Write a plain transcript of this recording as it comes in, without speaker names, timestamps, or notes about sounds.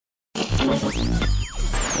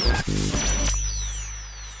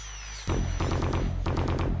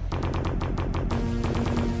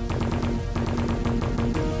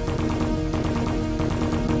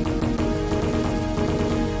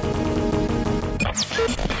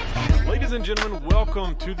Ladies and gentlemen,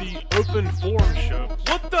 welcome to the Open Forum Show.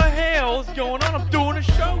 What the hell is going on? I'm doing a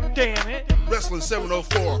show, damn it. Wrestling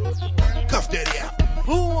 704. Cuff Daddy out.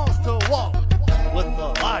 Who wants to walk with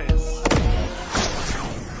Elias?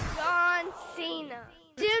 John Cena.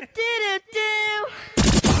 Do do do do.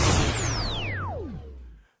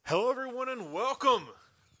 Hello, everyone, and welcome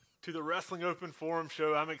to the Wrestling Open Forum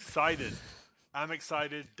Show. I'm excited.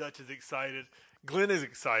 Dutch is excited. Glenn is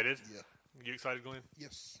excited. Yeah. You excited, Glenn?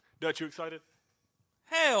 Yes. Dutch, you excited?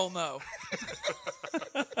 Hell no.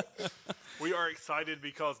 We are excited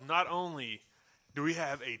because not only do we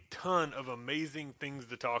have a ton of amazing things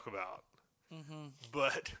to talk about,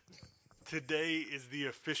 but today is the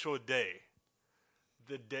official day.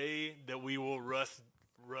 The day that we will rust.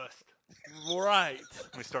 Right.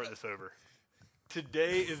 Let me start this over.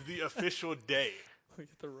 Today is the official day. We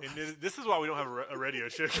get the And this is why we don't have a radio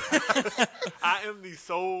show. I am the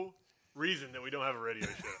sole reason that we don't have a radio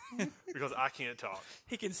show because I can't talk.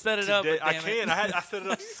 He can set it up. Today, I damn can. it. I set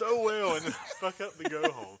it up so well and then fuck up the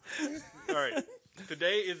go home. All right.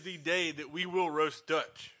 Today is the day that we will roast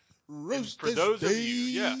Dutch. Roast For those of you,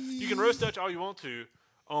 yeah, you can roast Dutch all you want to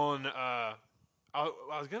on. I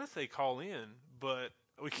was gonna say call in, but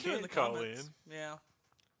we Do it in can't the call comments. in. Yeah.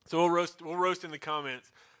 So we'll roast in the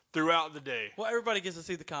comments throughout the day. Well, everybody gets to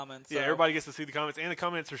see the comments. Yeah, so. everybody gets to see the comments, and the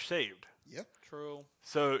comments are saved. Yep. True.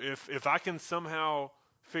 So if I can somehow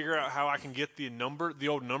figure out how I can get the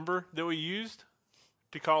old number that we used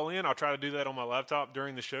to call in, I'll try to do that on my laptop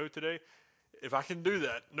during the show today. If I can do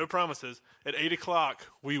that, no promises, at 8 o'clock,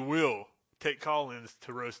 we will take call-ins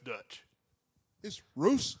to Roast Dutch. It's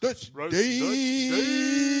Roast Dutch Roast Day. Dutch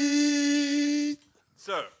Day.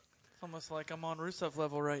 So, It's almost like I'm on Rusev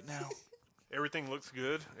level right now. everything looks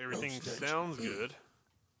good. Everything Roast Dutch. sounds good.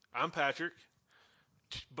 I'm Patrick.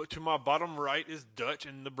 But to my bottom right is Dutch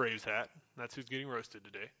in the Braves hat. That's who's getting roasted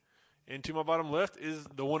today. And to my bottom left is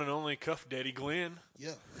the one and only Cuff Daddy Glenn,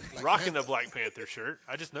 Yeah. Black rocking Panther. the Black Panther shirt.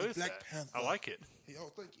 I just noticed Black that. Panther. I like it.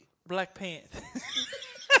 Oh, thank you. Black Pants.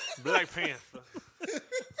 Black Panther.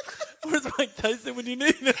 Where's Mike Tyson when you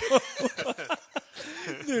need him?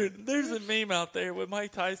 Dude, there's a meme out there with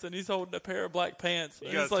Mike Tyson. He's holding a pair of black pants. You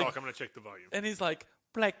and guys he's like, talk. I'm going to check the volume. and he's like,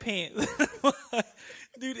 Black Pants.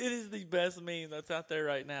 Dude, it is the best meme that's out there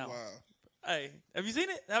right now. Wow. Hey, have you seen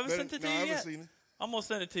it? I haven't sent it to I you haven't yet. seen it. I'm going to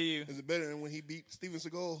send it to you. Is it better than when he beat Steven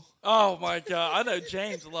Seagal? Oh, my God. I know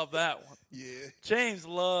James loved that one. Yeah. James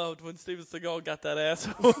loved when Steven Seagal got that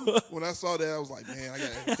asshole. When I saw that, I was like, man, I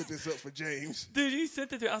got to put this up for James. Dude, you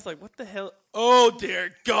sent it to me. I was like, what the hell? Oh,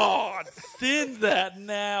 dear God. Send that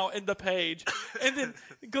now in the page. And then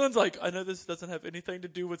Glenn's like, I know this doesn't have anything to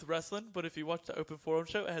do with wrestling, but if you watch the Open Forum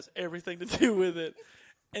show, it has everything to do with it.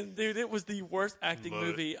 And, dude, it was the worst acting Love it.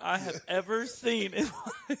 movie I have ever seen in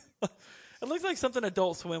my life. It looks like something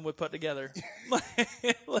Adult Swim would put together.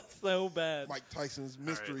 It looks so bad. Mike Tyson's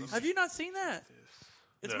Mysteries. Have you not seen that?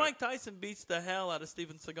 It's No. Mike Tyson beats the hell out of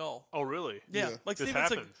Steven Seagal. Oh, really? Yeah, Yeah. like This Steven Seagal.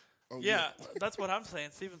 happened. Oh, Yeah, that's what I'm saying.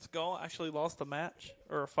 Steven Seagal actually lost a match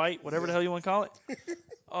or a fight, whatever the hell you want to call it.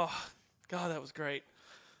 Oh, God, that was great.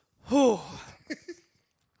 Whew.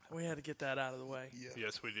 We had to get that out of the way. Yeah.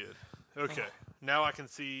 Yes, we did. Okay. Now I can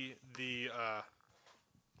see the.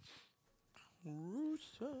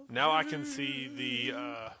 Now I can see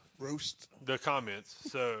Roast. the comments.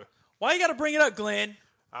 So Why you got to bring it up, Glenn?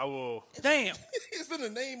 I will. Damn. It's in the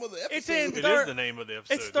name of the episode. It's in It Thir- is the name of the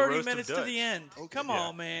episode. It's The 30 Roast of minutes to Dutch. the end. Okay. Come Yeah.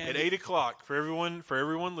 on, man. At 8 o'clock for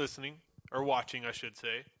everyone listening or watching, I should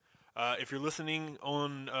say. If you're listening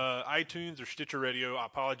on iTunes or Stitcher Radio, I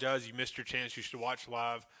apologize. You missed your chance. You should watch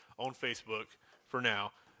live on Facebook for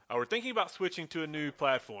now. We're thinking about switching to a new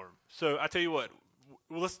platform. So I tell you what,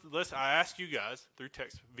 let's. I asked you guys through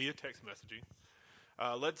via text messaging.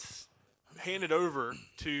 Let's hand it over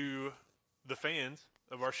to the fans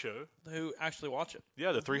of our show. Who actually watch it.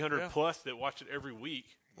 Yeah, the 300 Yeah. plus that watch it every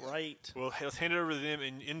week. Right. Well, let's hand it over to them,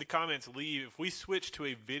 and in the comments, leave if we switch to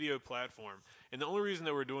a video platform. And the only reason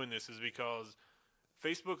that we're doing this is because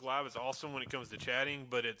Facebook Live is awesome when it comes to chatting,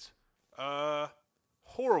 but it's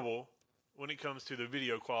horrible when it comes to the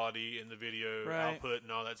video quality and the video Right. output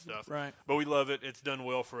and all that stuff. Right. But we love it; it's done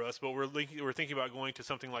well for us. But we're thinking about going to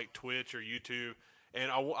something like Twitch or YouTube, and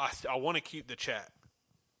I want to keep the chat.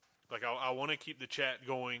 Like, I want to keep the chat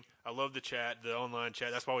going. I love the chat, the online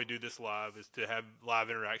chat. That's why we do this live, is to have live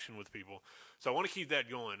interaction with people. So I want to keep that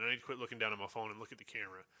going. I need to quit looking down at my phone and look at the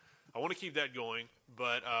camera. I want to keep that going,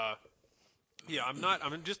 but Yeah,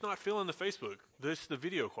 I'm just not feeling the Facebook. The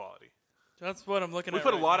video quality. That's what I'm looking We at.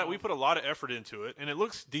 put a right lot now. of we put a lot of effort into it, and it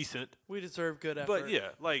looks decent. We deserve good effort. But yeah,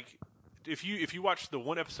 like if you watch the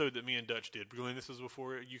one episode that me and Dutch did, Glenn, this was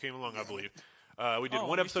before you came along, I believe. We did Oh,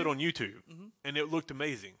 one on episode YouTube? on YouTube, and it looked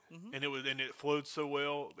amazing, and it flowed so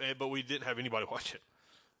well, but we didn't have anybody watch it.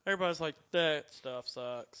 Everybody's like, that stuff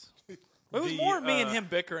sucks. It was The, more me and him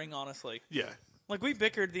bickering, honestly. Yeah. Like, we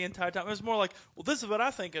bickered the entire time. It was more like, well, this is what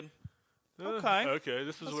I'm thinking. Okay. Okay,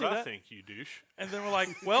 this is I'll what see I that. think, you douche. And then we're like,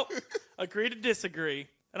 well, agree to disagree.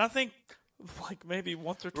 And I think, like, maybe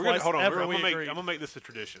once or We're twice gonna hold on. ever I'm we gonna agreed. make this a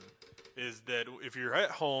tradition. Is that if you're at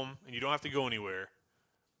home and you don't have to go anywhere,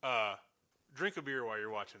 drink a beer while you're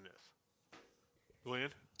watching this. Glenn,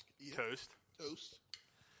 toast. Toast.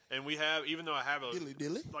 And we have, even though I have a Dilly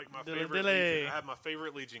dilly. like my Dilly favorite, dilly. Legion, I have my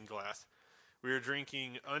favorite Legion glass. We are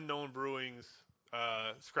drinking Unknown Brewing's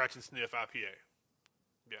Scratch and Sniff IPA.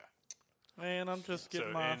 Yeah. And I'm just getting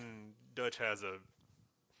So my and Dutch has a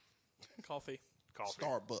coffee. coffee.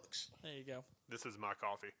 Starbucks. There you go. This is my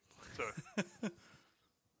coffee. So,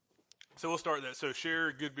 so we'll start that. So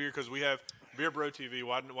share good beer because we have Beer Bro TV.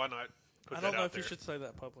 Why not put I that don't know out if there? you should say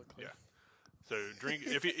that publicly. Yeah. So drink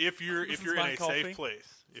if you're This is in my a coffee. safe place.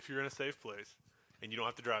 If you're in a safe place and you don't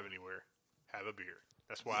have to drive anywhere, have a beer.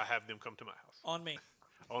 That's why I have them come to my house. On me.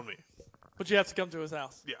 On me. But you have to come to his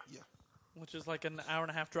house, Yeah. Yeah. which is like an hour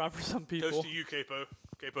and a half drive for some people. Toast to you, Capo.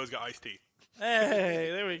 Capo's got iced tea. Hey,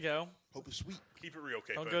 there we go. Hope it's sweet. Keep it real,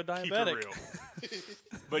 Capo. Don't go Keep diabetic. it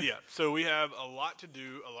real. But yeah, so we have a lot to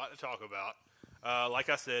do, a lot to talk about. Like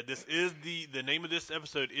I said, this is the name of this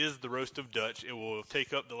episode is The Roast of Dutch. It will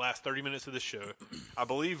take up the last 30 minutes of the show. I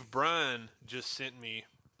believe Brian just sent me.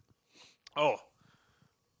 Oh,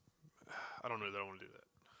 I don't know that I want to do that.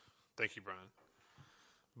 Thank you, Brian.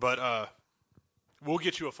 But we'll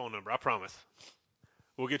get you a phone number. I promise.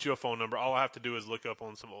 We'll get you a phone number. All I have to do is look up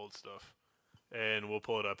on some old stuff, and we'll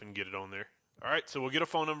pull it up and get it on there. All right, so we'll get a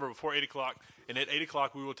phone number before 8 o'clock, and at 8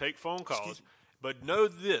 o'clock we will take phone calls. But know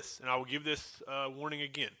this, and I will give this warning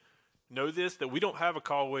again. Know this, that we don't have a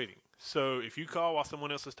call waiting. So if you call while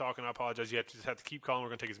someone else is talking, I apologize. You just have to keep calling. We're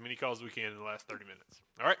going to take as many calls as we can in the last 30 minutes.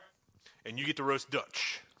 All right? And you get to roast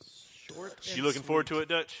Dutch. Short. You looking forward to it,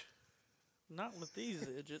 Dutch? Not with these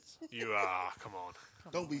idiots. You, come on.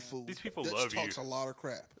 Don't be fooled. These people Dutch love you. talks a lot of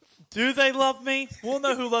crap. Do they love me? We'll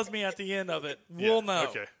know who loves me at the end of it. We'll Yeah, know.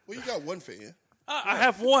 Okay. Well, you got one fan. I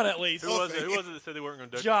have one at least. Who was it that said they weren't going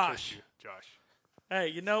to Josh. you? Josh. Hey,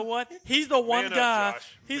 you know what? He's the one Man up, guy.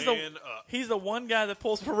 Josh. He's Man the up. he's the one guy that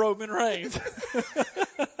pulls for Roman Reigns.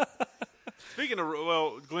 Speaking of,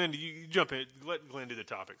 well, Glenn, you jump in. Let Glenn do the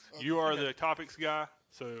topics. You are the topics guy,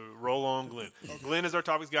 so roll on, Glenn. Glenn is our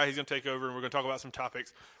topics guy. He's going to take over, and we're going to talk about some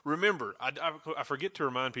topics. Remember, I forget to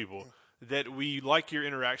remind people that we like your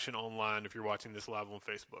interaction online if you're watching this live on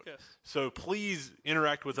Facebook. Yes. So please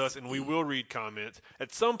interact with us, and we will read comments.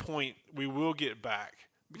 At some point, we will get back.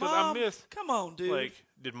 Because Mom, I miss, come on, dude. like,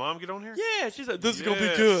 did Mom get on here? Yeah, she said this is gonna be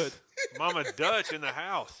Yes. good. Mama Dutch in the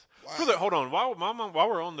house. Wow. Hold on. While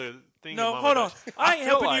we're on the thing, No, of Mama hold on. Dutch, I ain't feel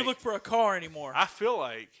helping like, you look for a car anymore. I feel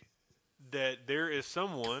like that there is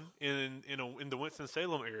someone in the Winston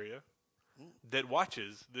Salem area that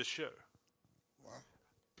watches this show Wow.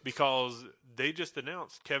 because they just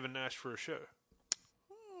announced Kevin Nash for a show.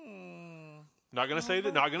 Not gonna say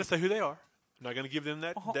that. Not gonna say who they are. Not gonna give them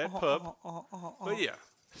that pub. But yeah.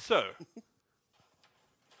 So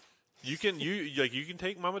you can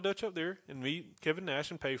take Mama Dutch up there and meet Kevin Nash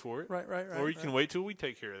and pay for it. Right. Or you can wait till we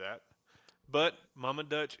take care of that. But Mama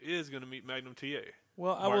Dutch is going to meet Magnum TA.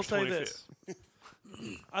 Well, I will March say 25th. this.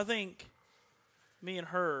 I think me and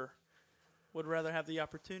her would rather have the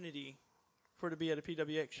opportunity for to be at a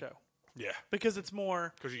PWX show Yeah, because it's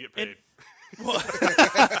more. because you get paid.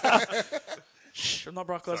 Shh, I'm not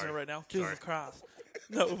Brock Lesnar Sorry. right now. Jesus Sorry. Christ.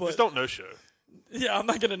 No, but Just don't no show. yeah, I'm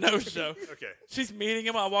not gonna no show. Okay. She's meeting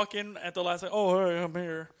him. I walk in at the last. Like, oh, hey, I'm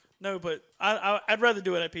here. No, but I'd rather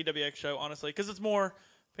do it at PWX show honestly because it's more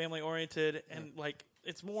family oriented and like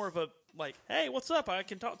it's more of a like, hey, what's up? I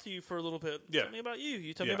can talk to you for a little bit. Yeah. Tell me about you.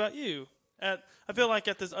 You tell me Yeah. about you. I feel like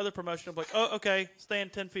at this other promotion, I'm like, oh, okay,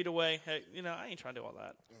 stand 10 feet away. Hey, I ain't trying to do all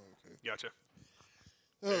that. Gotcha.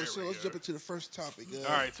 Oh, so we let's go. jump into the first topic.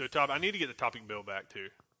 All right, so I need to get the topic bill back too.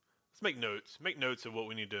 Let's make notes. Make notes of what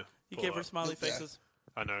we need to. You pull gave her up. smiley Look that. faces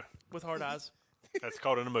I know. with hard eyes. That's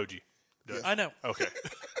called an emoji. Dutch. I know. Okay.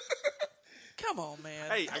 Come on, man.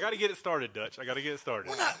 Hey, I got to get it started, Dutch. I got to get it started.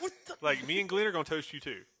 What the- Like me and Glenn are gonna toast you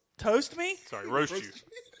too. toast me? Sorry, roast you.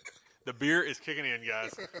 The beer is kicking in,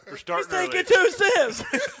 guys. We're He's starting early. taking 2 sips.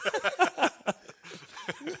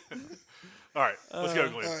 All right, let's go,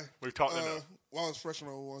 Glenn. all right. We've talked enough. while it's fresh on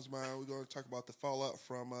everyone's mind, we're going to talk about the fallout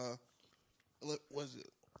from, what was it?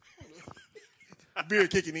 Beer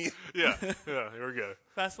kicking in. Yeah, here we go.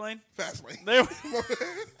 Fastlane. Fastlane. There.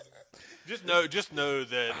 Just know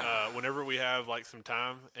that whenever we have like some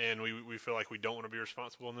time and we feel like we don't want to be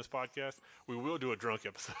responsible in this podcast, we will do a drunk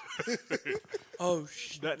episode. Oh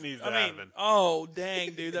That needs to I mean, happen. oh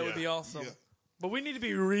dang, dude, that would Yeah. be awesome. Yeah. But we need to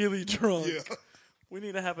be really drunk. Yeah. We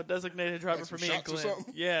need to have a designated driver Like for some me and shots or Glenn.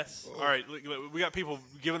 something? Yes. All right, look, we got people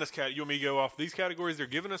giving us You want me to go off these categories they're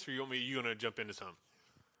giving us, or you going to jump into some?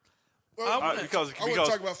 Well, I wanna- Because I want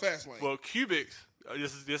to talk about Fastlane. well, Cubics.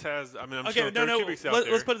 This has. I mean, I'm Okay, sure no. Cubics out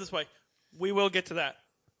there. Let's put it this way. We will get to that.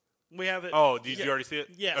 We have it. Oh, did you already see it?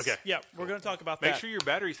 Yes. Okay. Yeah, we're going to talk about Make that. sure your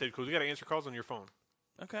battery's safe because we got to answer calls on your phone.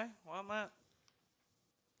 Okay. Well, I'm at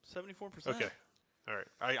 74%. Okay. All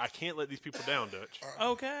right. I can't let these people down, Dutch.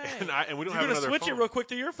 Okay. And we don't You're have gonna another switch phone. it real quick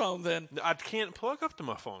to your phone then. I can't plug up to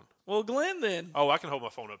my phone. Well, Glenn then. Oh, I can hold my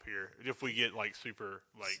phone up here if we get like super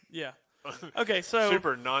Yeah. Okay, so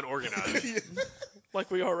super non-organized.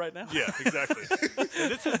 like we are right now. Yeah, exactly.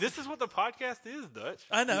 And this is what the podcast is, Dutch.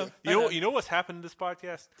 I know. You know what's happened to this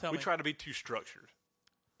podcast? Tell we me. try to be too structured.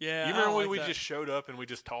 Yeah. You I remember don't when like we that. just showed up and we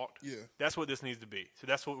just talked? Yeah. That's what this needs to be. So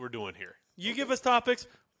that's what we're doing here. You give us topics,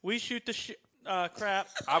 we shoot the crap.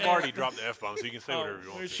 I've and- already dropped the F-bomb, so you can say Oh, whatever you we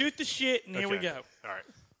want to. shoot the shit, and here we Okay. go. All right.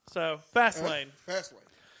 So, Fastlane. Fastlane.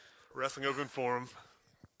 Wrestling Open Forum.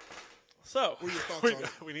 So, What are your thoughts We, on it?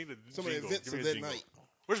 we need a Some of the jingle. events Give me of a that jingle. night.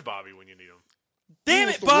 Where's Bobby when you need him? damn Who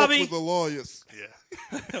wants it, to work Bobby. with the lawyers.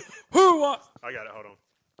 Yeah. Who wants? I got it. Hold on.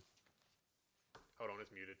 Hold on.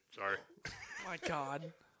 It's muted. Sorry. My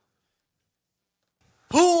God.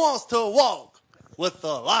 Who wants to walk with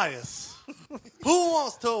Elias? Who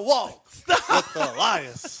wants to walk with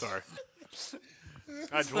Elias? Sorry.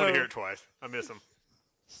 I just want to hear it twice. I miss him.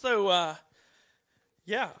 So,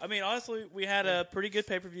 yeah, I mean, honestly, we had a pretty good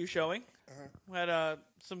pay-per-view showing. We had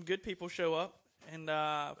some good people show up. And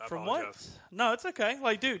from what? apologize. No, it's okay.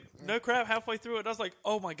 Like, dude, no crap. Halfway through it, I was like,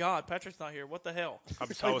 oh, my God, Patrick's not here. What the hell? I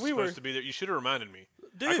was Like, we supposed were- to be there. You should have reminded me.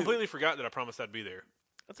 I Dude. completely forgot that I promised I'd be there.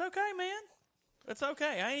 It's okay, man. It's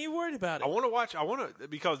okay. I ain't even worried about it. I want to watch.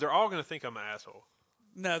 Because they're all going to think I'm an asshole.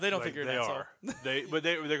 No, they don't Like, think you're they an asshole. are. They're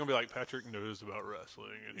going to be like, Patrick knows about wrestling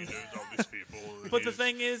and he knows all these people. and But the he's-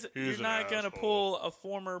 thing is, he's you're an not going to asshole. pull a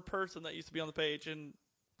former person that used to be on the page, and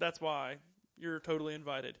that's why you're totally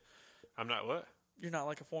invited. I'm not what? You're not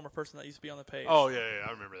like a former person that used to be on the page. Oh yeah,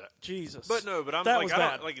 I remember that. Jesus. But no, but I'm That like was I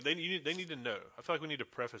bad. don't like they need to know. I feel like we need to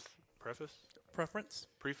preface, Preference? preface.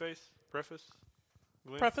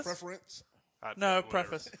 Glenn? Preface? Preference. No, whatever.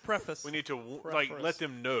 preface. Preface. We need to Preface. let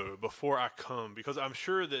them know before I come because I'm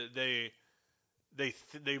sure that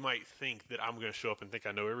they might think that I'm going to show up and think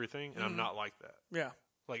I know everything, and I'm not like that. Yeah.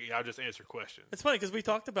 Like I'll just answer questions. It's funny because we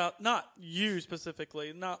talked about not you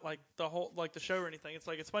specifically, not like the whole like the show or anything. It's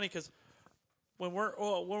like it's funny because when we're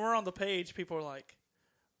on the page, people are like,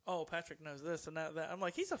 "Oh, Patrick knows this and that." I'm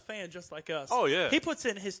like, he's a fan just like us. Oh, yeah. he puts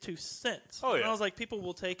in his 2 cents. Oh, And yeah. I was like, people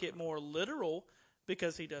will take it more literal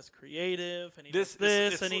because he does creative and he This does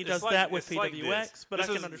this it's- and he it's does like- that with it's like PWX. this. But This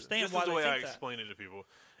I is- can understand this why is the they way I think that. explain it to people.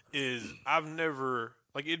 Is I've never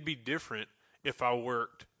like it'd be different if I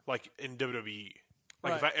worked like in WWE.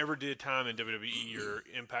 Like if I Right. ever did time in WWE or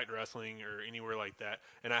Impact Wrestling or anywhere like that,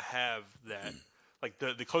 and I have that, like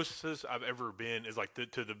the closest I've ever been is like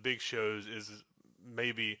to the big shows is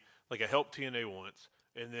maybe like I helped TNA once,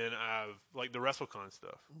 and then I've like the WrestleCon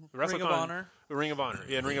stuff, the Ring of WrestleCon- Honor. the Ring of Honor,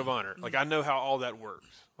 yeah, and Ring of Honor. Like I know how all that works.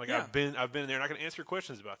 Like Yeah. I've been there, and I can answer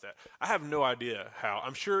questions about that. I have no idea how.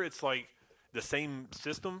 I'm sure it's like the same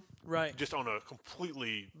system, Right. just on a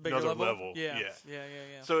completely Bigger another level. Yeah.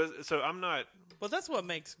 Yeah. So I'm not. Well, that's what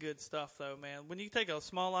makes good stuff, though, man. When you take a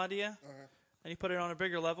small idea and you put it on a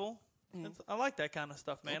bigger level, I like that kind of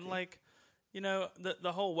stuff, man. Like, you know,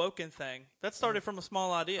 the whole Woken thing that started from a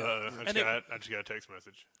small idea. I just got a text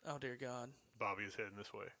message. Oh dear God! Bobby is heading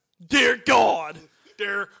this way. Dear God!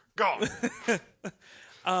 Dear God.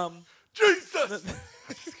 Jesus.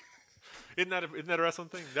 Isn't that a wrestling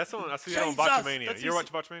thing? That's on. I see that on Jesus! Botchamania. That's You ever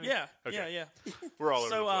who's- watch Botchamania? Yeah, Okay. yeah. We're all over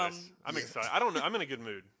So, the place. I'm excited. I don't know. I'm in a good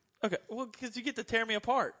mood. Okay, well, because you get to tear me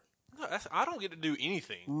apart. No, I don't get to do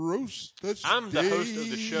anything. Roast. I'm the host of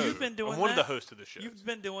the show. You've been doing I'm one of that? the hosts of the show. You've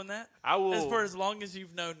been doing that. I will. As for as long as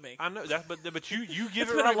you've known me. I know that, but you give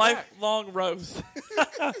It's it been right a back. lifelong roast.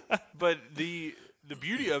 But the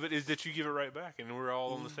beauty of it is that you give it right back, and we're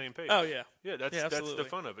all on the same page. Oh yeah, yeah. That's the absolutely.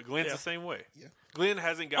 fun of it. Glenn's Yeah. the same way. Yeah. Glenn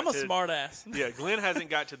hasn't got. I'm a to, smart ass. Yeah, Glenn hasn't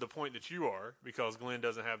got to the point that you are because Glenn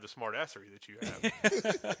doesn't have the smart assery that you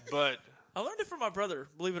have. But I learned it from my brother.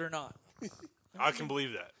 Believe it or not. I can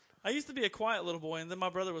believe that. I used to be a quiet little boy, and then my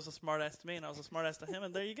brother was a smart ass to me, and I was a smart ass to him,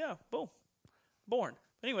 and there you go. Boom. Born.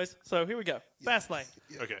 Anyways, so here we go. Fastlane.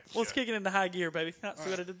 Okay. Let's kick it into high gear, baby. See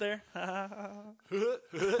what I did there?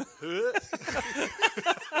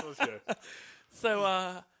 Let's go. So,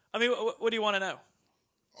 I mean, what do you want to know?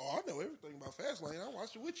 Oh, I know everything about Fastlane. I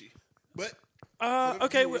watched it with you. But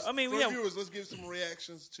Okay, viewers, I mean, for yeah. the viewers, let's give some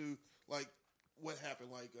reactions to like what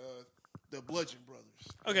happened, like the Bludgeon Brothers.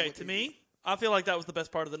 Okay, What to they me, I feel like that was the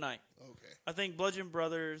best part of the night. did. Okay. I think Bludgeon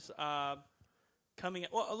Brothers coming.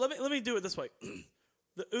 Well, let me do it this way.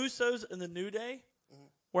 The Usos and the New Day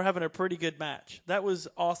were having a pretty good match. That was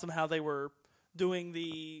awesome. How they were doing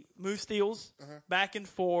the move steals back and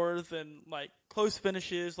forth and like close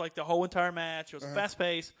finishes, like the whole entire match. It was fast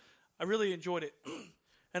paced. I really enjoyed it,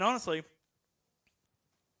 and honestly,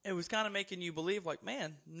 it was kind of making you believe, like,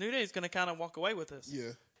 man, New Day is going to kind of walk away with this.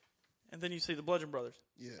 Yeah. And then you see the Bludgeon Brothers.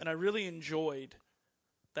 Yeah. And I really enjoyed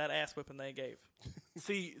that ass whipping they gave.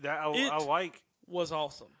 See that I It- like. Was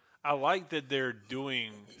awesome. I like that they're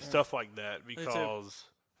doing stuff like that because,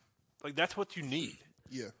 like, that's what you need.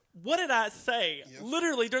 Yeah. What did I say? Yes.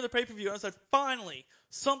 Literally during the pay-per-view, I said, finally,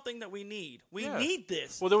 something that we need. We Yeah. need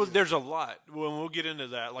this. Well, there's a lot. When we'll get into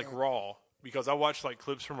that, like Raw, because I watch like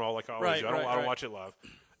clips from Raw, like I always Right, do. I don't right. watch it live,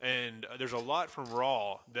 and there's a lot from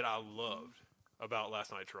Raw that I loved about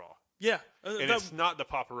last night's Raw, Yeah. and it's not the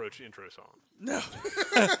Papa Roach intro song. No.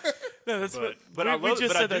 No, that's But what I we love.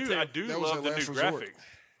 just But said that too. I do That was love their the new last resort. graphic,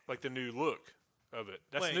 like the new look of it.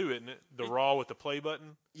 That's Wait. new, isn't it? The Raw with the play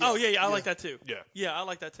button. Oh, yeah, I like that too. Yeah. Yeah, I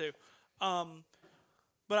like that too.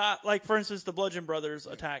 But I like, for instance, the Bludgeon Brothers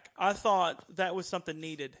attack. I thought that was something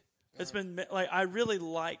needed. It's been like I really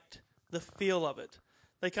liked the feel of it.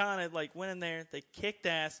 They kind of like went in there, they kicked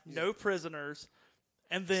ass, no prisoners,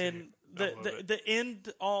 and then I love it. the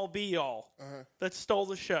end all be all that stole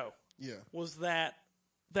the show Yeah. was that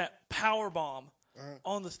power bomb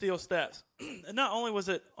on the steel steps. And not only was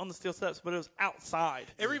it on the steel steps, but it was outside.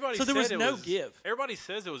 Everybody so there said was it no was, give. Everybody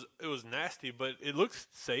says it was nasty, but it looks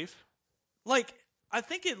safe. Like I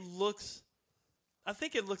think it looks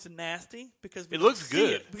nasty because we It don't looks see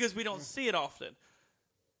good. it, because we don't see it often.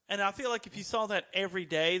 And I feel like if you saw that every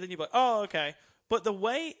day, then you'd be like, oh, okay. But the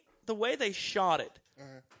way they shot it,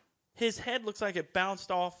 his head looks like it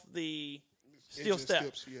bounced off the steel of the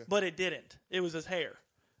steps, steps, yeah. but it didn't. It was his hair.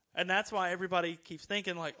 And that's why everybody keeps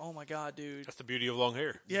thinking like, oh my God, dude. That's the beauty of long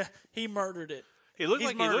hair. Yeah, he murdered it. He looked He's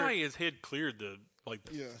like murdered. his head cleared the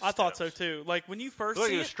Yeah. I thought so steps. too. Like when you It first looked like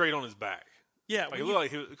see he was it, straight on his back. yeah, Like when it you-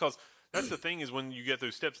 looked like because that's the thing is when you get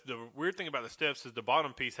those steps. The weird thing about the steps is the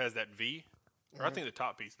bottom piece has that V, or I think the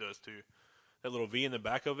top piece does too. That little V in the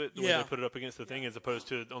back of it, the way Yeah. they put it up against the thing as opposed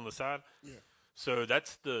to on the side. Yeah. So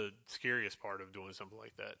that's the scariest part of doing something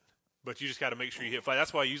like that. But you just got to make sure you hit flat.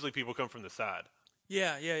 That's why usually people come from the side.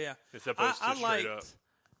 yeah. As opposed to straight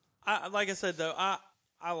up. Like I said though,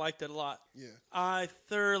 I liked it a lot. Yeah. I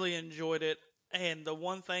thoroughly enjoyed it, and the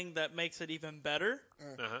one thing that makes it even better,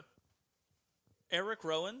 Uh-huh. Eric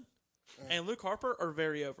Rowan and Luke Harper are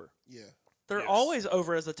very over. Yeah. They're Yes. always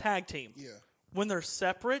over as a tag team. Yeah. When they're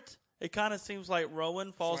separate, it kind of seems like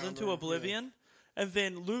Rowan falls Flounder, into oblivion, and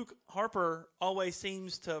then Luke Harper always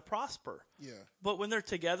seems to prosper. Yeah. But when they're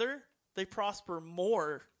together, they prosper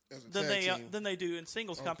more As a than tag they team. than they do in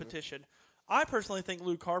singles competition. I personally think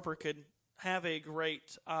Luke Harper could have a great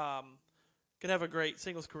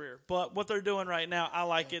singles career. But what they're doing right now, I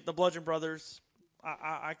like it. The Bludgeon Brothers,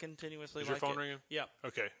 I continuously Is your like phone it. ringing? Yep.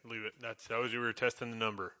 Okay, leave it. That was you were testing the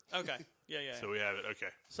number, Okay. Yeah. so we have it. Okay.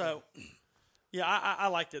 So, yeah, I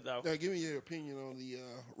liked it though. Now, give me your opinion on the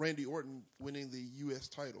Randy Orton winning the U.S.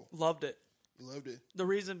 title. Loved it. You loved it? The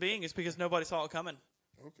reason being is because nobody saw it coming.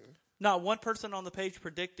 Okay. Not one person on the page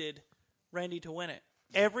predicted Randy to win it.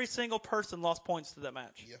 Every single person lost points to that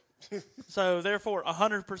match. Yeah. So, therefore,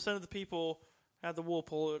 100% of the people had the wool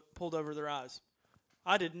pulled over their eyes.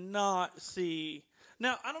 I did not see.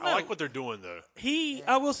 Now, I don't know. I like what they're doing though.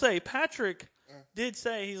 I will say, Patrick did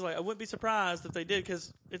say, he's like, I wouldn't be surprised if they did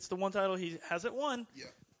because it's the one title he hasn't won. Yeah.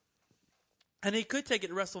 And he could take it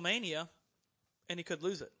to WrestleMania and he could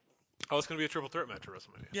lose it. Oh, it's going to be a triple threat match at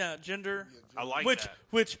WrestleMania. Yeah, Jinder. I like Which,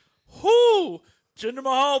 that. whoo! Jinder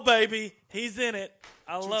Mahal, baby. He's in it.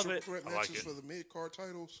 I Two love triple it. threat I like matches it. for the mid card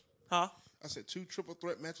titles. Huh? I said 2 triple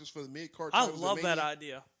threat matches for the mid card I titles. love at that Mania.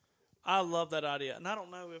 idea. I love that idea. And I don't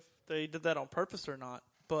know if they did that on purpose or not,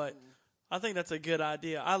 but I think that's a good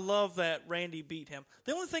idea. I love that Randy beat him.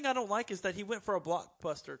 The only thing I don't like is that he went for a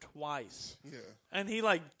blockbuster twice. Yeah. And he,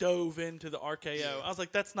 dove into the RKO. Yeah. I was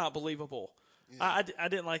like, that's not believable. I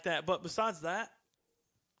didn't like that. But besides that,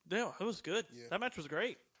 yeah, it was good. That match was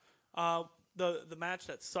great. The match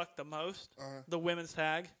that sucked the most, the women's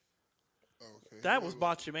tag, Okay. That was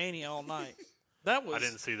Botchamania all night. That was. I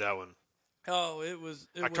didn't see that one. Oh, it was.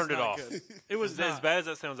 I turned it not off. Good. It was As not. bad as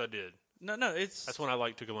that sounds, I did. No, it's. That's when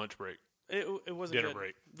I took a lunch break. It wasn't Dinner good.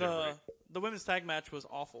 break. The women's tag match was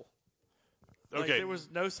awful. Like, Okay. there was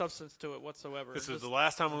no substance to it whatsoever. This It is was- the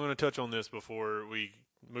last time I'm going to touch on this before we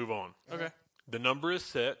move on. Okay. The number is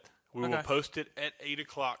set. We will Okay. post it at 8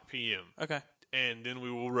 o'clock p.m. Okay. And then we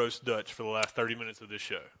will roast Dutch for the last 30 minutes of this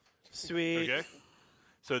show. Sweet. Okay?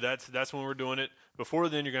 So that's when we're doing it. Before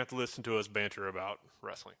then, you're going to have to listen to us banter about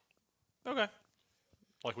wrestling Okay.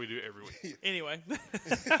 like we do every week. Anyway.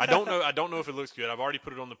 I don't know if it looks good. I've already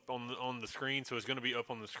put it on the screen, so it's going to be up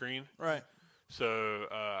on the screen. Right. So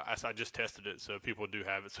I just tested it, so people do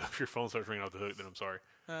have it. So if your phone starts ringing off the hook, then I'm sorry.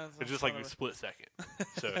 It's just like a split second.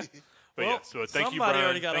 So, but Well, yeah. So thank you, somebody Brian.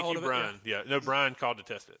 already got a Thank hold you, of it, Brian. Yeah. No, Brian called to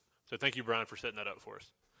test it. So thank you, Brian, for setting that up for us.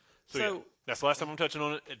 So yeah, So- that's the last time I'm touching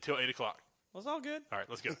on it until 8 o'clock. Was all good. All right,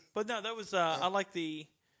 let's go. But no, that was. I like the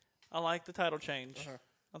title change.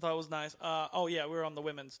 I thought it was nice. Oh yeah, we were on the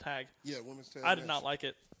women's tag. Yeah, women's tag. I did not like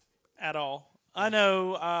it at all. I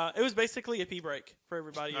know it was basically a pee break for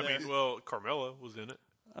everybody I there. mean, well, Carmella was in it.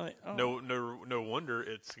 I mean, oh. No wonder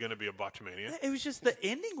it's going to be a botchamania. It was just the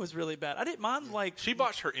ending was really bad. I didn't mind like She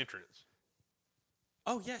botched her entrance.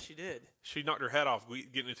 Oh yeah, she did. She knocked her hat off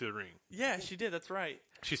getting into the ring. Yeah, she did. That's right.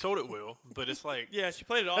 She sold it well, but it's like Yeah, she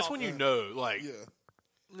played it off. that's when you know, like,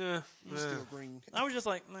 Yeah, still green. I was just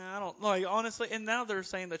like, nah, I don't like honestly. And now they're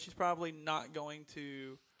saying that she's probably not going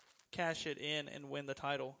to cash it in and win the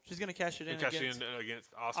title. She's going to cash it in cash against in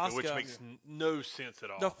against Asuka, which Asuka. makes no sense at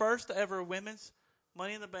all. the first ever women's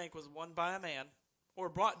Money in the Bank was won by a man or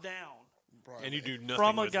brought down and you do nothing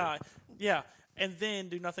from a with guy. it. Yeah, and then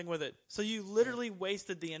do nothing with it. So you literally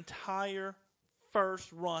wasted the entire first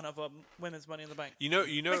run of a women's Money in the Bank. You know.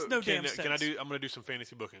 Makes no can damn I sense. do? I'm going to do some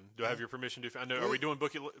fantasy booking. Do I have your permission to? I know. Are we doing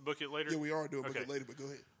book it later? Yeah, we are doing Okay. it later, but go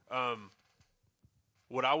ahead.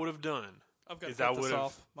 What I would have done I've got to is I cut this would have.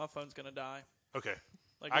 off. My phone's going to die. Okay.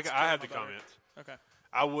 Like, I it's have killing the my battery. comments. Okay.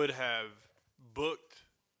 I would have booked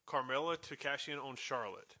Carmella to cash in on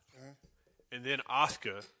Charlotte, and then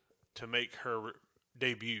Asuka to make her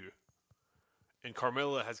debut. And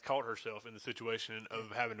Carmella has caught herself in the situation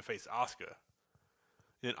of having to face Asuka.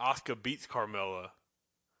 Then Asuka beats Carmella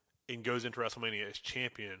and goes into WrestleMania as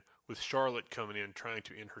champion, with Charlotte coming in trying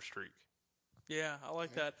to end her streak. Yeah, I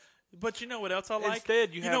like that. But you know what else I like?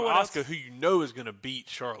 Instead, you have know what Asuka, else? who you know is going to beat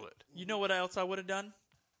Charlotte. You know what else I would have done?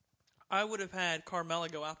 I would have had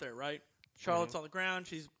Carmella go out there, right? Charlotte's on the ground.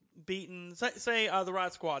 She's beaten, say the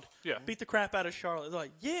Riot Squad. Yeah. Beat the crap out of Charlotte. They're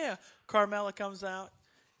like, yeah. Carmella comes out,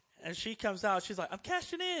 and she comes out. She's like, I'm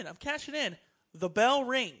cashing in. I'm cashing in. The bell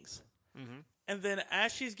rings. And then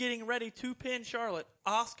as she's getting ready to pin Charlotte,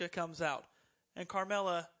 Asuka comes out. And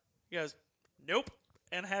Carmella goes, nope,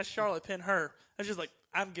 and has Charlotte pin her. And she's like,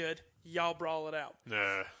 I'm good. Y'all brawl it out.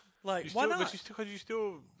 Nah. Like, You why still, not? But you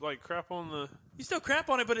still like crap on the. You still crap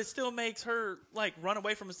on it, but it still makes her like run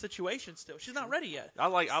away from a situation. Still, she's not ready yet. I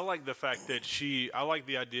like the fact that I like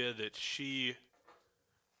the idea that she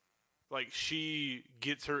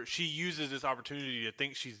uses this opportunity to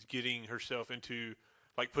think she's getting herself into,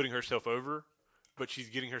 like, putting herself over, but she's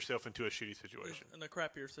getting herself into a shitty situation. In a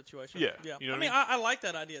crappier situation. Yeah, yeah. you know I what mean, I I like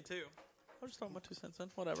that idea too. I'm just throwing my 2 cents in.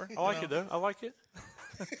 Whatever. I like it though. I like it.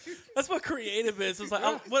 That's what creative is. It's like,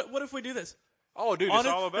 oh, what if we do this? Oh, dude, it's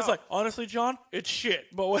all about. It's like, honestly, John, it's shit.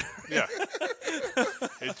 But what? yeah,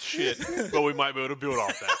 it's shit, but we might be able to build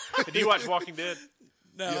off that. Did you watch Walking Dead?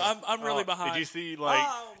 No, I'm really behind. Did you see, like,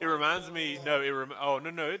 Oh, it reminds me, no,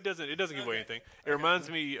 it doesn't give away anything. It reminds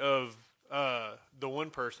me of the one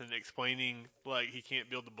person explaining, like, he can't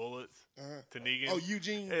build the bullets to Negan. Oh,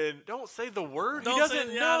 Eugene. And don't say the word. Don't He doesn't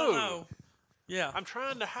say, yeah, know. I don't know. Yeah. I'm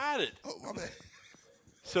trying to hide it. Oh, my bad.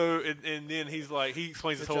 So, and then he's like, he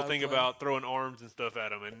explains this Good whole job, thing Glenn. about throwing arms and stuff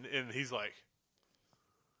at him, and he's like,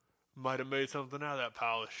 might have made something out of that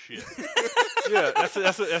pile of shit. Yeah, that's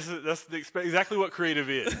exactly what creative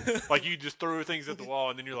is. Like, you just throw things at the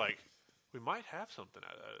wall, and then you're like, we might have something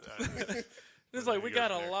out of it. It's like, we You got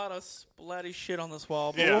go a from there. lot of splatty shit on this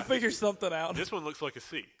wall, but Yeah. we'll figure something out. This one looks like a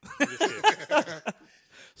C. Just kidding.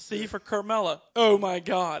 C for Carmella. Oh my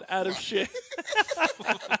God, out of shit.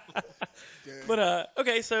 But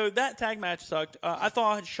okay, so that tag match sucked. I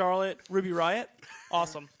thought Charlotte, Ruby Riott,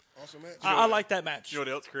 awesome. Awesome match. I like that match. You know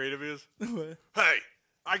what else creative is? Hey,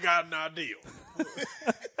 I got an idea.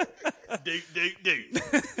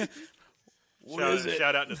 What is it?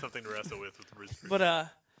 Shout out to something to wrestle with Bruce. But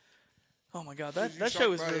Oh my God, Was you that show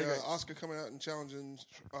shocked is by, really great. Oscar coming out and challenging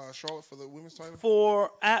Charlotte for the women's title. For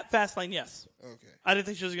at Fastlane, yes. Okay. I didn't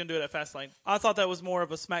think she was going to do it at Fastlane. I thought that was more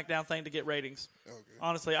of a SmackDown thing to get ratings. Okay.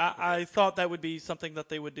 Honestly, I thought that would be something that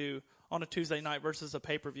they would do on a Tuesday night versus a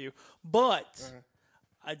pay-per-view. But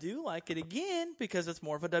I do like it again because it's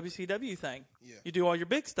more of a WCW thing. Yeah. You do all your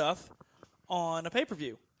big stuff on a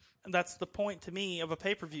pay-per-view. And that's the point to me of a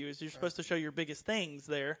pay-per-view is you're supposed to show your biggest things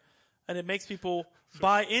there. And it makes people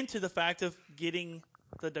buy into the fact of getting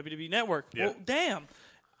the WWE Network. Yeah. Well, damn,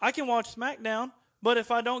 I can watch SmackDown, but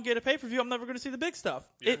if I don't get a pay-per-view, I'm never going to see the big stuff.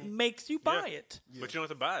 Yeah. It makes you buy Yeah. it. But you don't have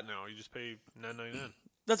to buy it now. You just pay $9.99.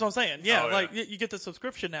 That's what I'm saying. Yeah, Oh, yeah. like you get the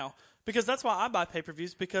subscription now because that's why I buy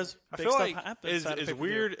pay-per-views because I big feel stuff like happens. at a as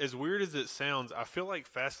pay-per-view. weird as it sounds, I feel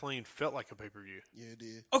like Fastlane felt like a pay-per-view. Yeah, it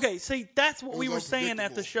did. Okay, see, that's what It we was were saying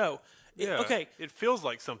at the show. Yeah. Okay, It feels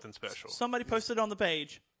like something special. somebody posted on the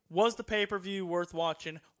page, was the pay-per-view worth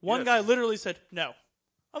watching? One Yes. guy literally said, no.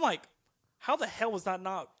 I'm like, how the hell was that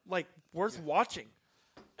not, like, worth watching?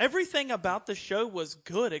 Everything about the show was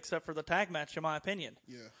good except for the tag match, in my opinion.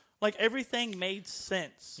 Yeah. Like, everything made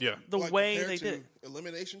sense. Yeah. The Like, way compared they to did.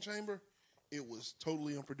 Elimination Chamber, it was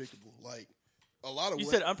totally unpredictable. Like a lot of You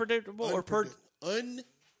what- said unpredictable or unpredictable.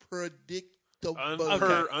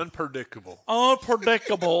 Unpredictable.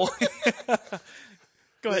 unpredictable?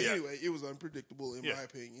 Go But ahead. anyway, it was unpredictable in Yeah. my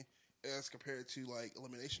opinion, as compared to like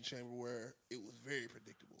Elimination Chamber, where it was very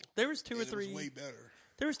predictable. There was two or And it was three. way better.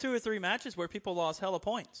 There was 2 or 3 matches where people lost hella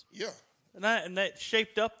points, Yeah. and that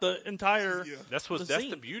shaped up the entire. Yeah. That's The the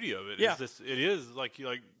scene. beauty of it. Yeah. Is this, it is like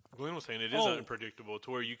Glenn was saying, it is Oh. unpredictable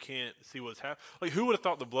to where you can't see what's happening. Like, who would have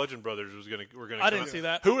thought the Bludgeon Brothers were going to? I didn't see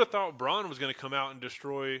that. Who would have thought Braun was going to come out and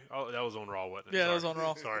destroy? Oh, that was on Raw, wasn't it? Yeah, that Sorry. was on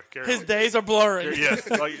Raw. Sorry, carry His on. days are blurring. Yes,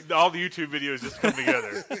 like all the YouTube videos just come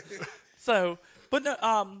together. So, but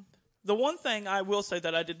no, the one thing I will say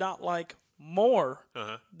that I did not like more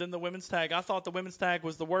Uh-huh. than the women's tag, I thought the women's tag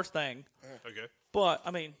was the worst thing. Okay. But I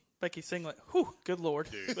mean, Becky Singlet, whew, good lord,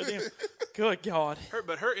 but then, good God,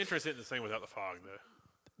 But her entrance isn't the same without the fog, though.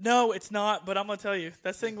 no, it's not. But I'm gonna tell you,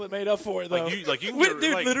 that Singlet made up for it though. Like you can Wait, get,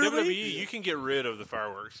 dude, like literally, WWE, you can get rid of the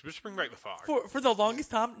fireworks. Just bring back the fog. for the longest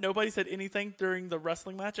time, nobody said anything during the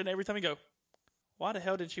wrestling match, and every time you go, why the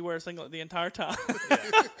hell did she wear a singlet the entire time?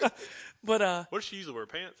 But What does she usually wear?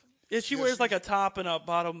 Pants? yeah, she wears like a top and a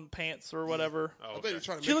bottom pants or whatever. Oh, I okay. think they're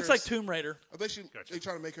trying to. She make looks her like Tomb Raider. I think Gotcha. they're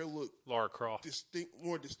trying to make her look Laura Croft.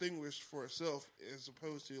 more distinguished for herself, as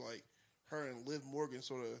opposed to like her and Liv Morgan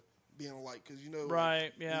sort of being alike. Because Right,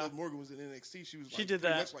 like, yeah. when Liv Morgan was in NXT, she was She like, did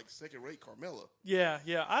pretty that. much like second-rate Carmella. Yeah.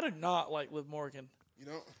 I do not like Liv Morgan. You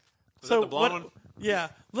know? Was So that the blonde what- one? Yeah,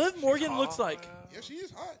 Liv Morgan looks like Yeah, she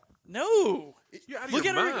is hot. no. You're out of Look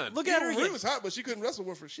your at her. mind. Look at her Eva Marie again. was hot, but she couldn't wrestle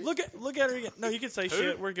worth for shit. Look at her again. No, you can say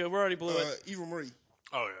shit. We're good. We already blew it. Eva Marie.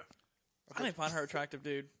 Oh yeah. I didn't find her attractive,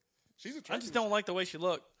 dude. She's I attractive. just don't like the way she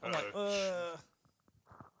looked. I'm like, I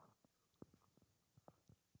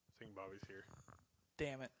think Bobby's here.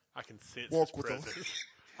 damn it. I can sense Walk his with him. presence.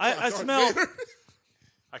 I Darth smell. Vader.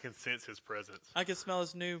 I can sense his presence. I can smell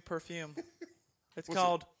his new perfume. It's What's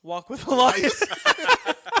called Walk with Elias.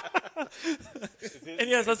 And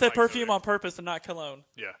yes, I said Like perfume something. on purpose and not cologne.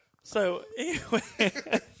 Yeah. So anyway,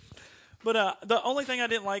 but the only thing I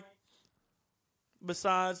didn't like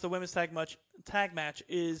besides the women's tag match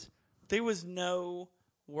is there was no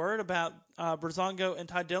word about Breezango and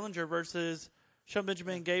Ty Dillinger versus Shelton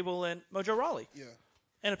Benjamin, Gable, and Mojo Rawley. Yeah.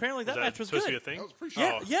 And apparently that match was supposed good. to be a thing? That was pretty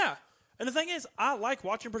Yeah, Oh. yeah. And the thing is, I like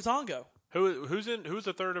watching Breezango. Who's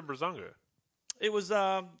the third of Brazongo? It was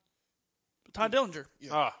Ty Dillinger. Yeah.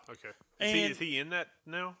 Ah, okay. And- Is he in that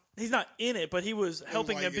now? He's not in it, but he was It was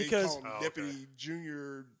helping like them they because called him Oh, Deputy okay.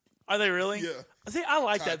 Junior. are they really? Yeah. See, I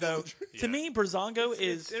like Ty that though. Dillinger. To Yeah. me, Breezango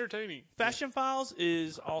is It's entertaining. Fashion Files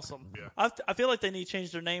is awesome. Yeah. I feel like they need to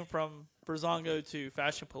change their name from Breezango to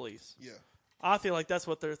Fashion Police. Yeah. I feel like that's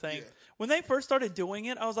what they're thinking. Yeah. When they first started doing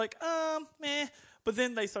it, I was like, meh. But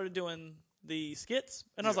then they started doing the skits,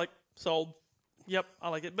 and I was Yeah. like, sold. Yep, I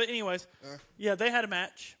like it. But anyways, yeah, they had a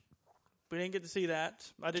match. We didn't get to see that.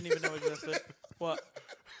 I didn't even know it existed. What?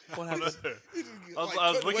 What happened?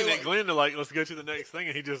 I was looking at Glenn to let's go to the next thing,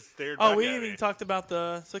 and he just stared Oh, back we at even me. talked about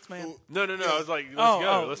the 6-man. No. I was like, let's Oh,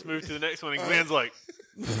 go. oh. Let's move to the next one. And Glenn's like,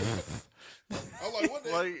 I'm like, what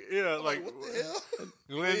the hell? like, What the hell?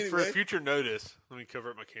 Glenn, for Anyway. future notice, let me cover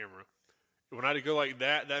up my camera. When I go like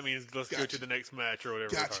that, that means let's go to Gotcha. the next match or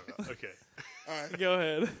whatever Gotcha. we're talking about. Okay. All right. Go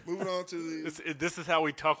ahead. Moving on to the. This is how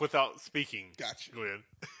we talk without speaking. Gotcha. Glenn.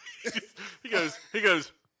 he goes,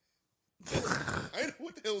 I didn't know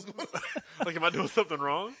what the hell was going on. like, am I doing something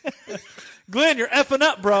wrong? Glenn, you're effing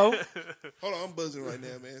up, bro. Hold on, I'm buzzing right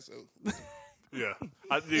now, man. So Yeah,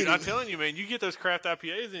 dude, I'm telling you, man, you get those craft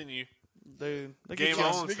IPAs in you. Dude, they Game get you,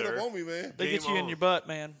 on, Sneaking sir. up on me, man. they get Game you in on. your butt,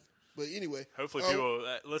 man. But anyway, Hopefully, people.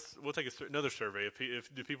 We'll take another survey.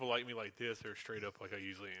 If do people like me like this or straight up like I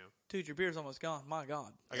usually am? Dude, your beer's almost gone. My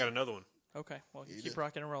God. I got another one. Okay, well, you You keep did.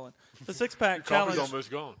 rocking and rolling. The six-pack Coffee's challenge. almost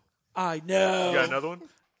gone. I know. You got another one?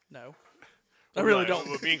 No. I really Like, don't.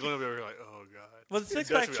 Well, me and Glenn will be like, oh god. Well, the That's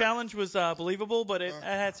six-pack what- challenge was believable, but it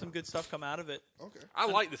had some good stuff come out of it. okay. I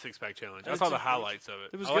like the 6-pack challenge. I It's saw the a- highlights of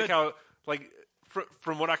it. it was I like good. how, like,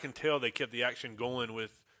 from what I can tell, they kept the action going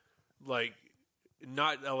with, like,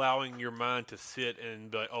 not allowing your mind to sit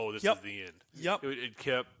and be like, oh, this Yep. is the end. Yep. It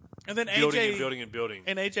kept And then building AJ and building and building.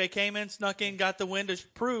 and AJ came in, snuck in, got the win to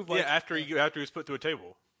prove like Yeah, after he was put to a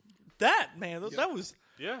table. that, man. That was,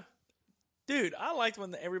 Yeah. dude. I liked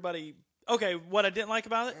when everybody. Okay, what I didn't like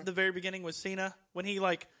about it, the very beginning was Cena when he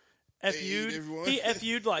like FU'd. everyone. He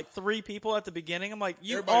FU'd like 3 people at the beginning. I'm like,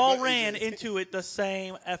 you Everybody all but ran AJ. into it the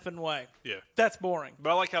same effing way. Yeah. That's boring.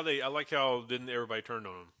 But I like how didn't everybody turned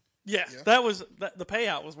on him. Yeah, Yeah. that was the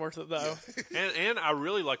payout was worth it though. And I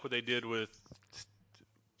really like what they did with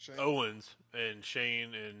Shane. Owens and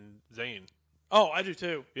Shane and Zayn. Oh, I do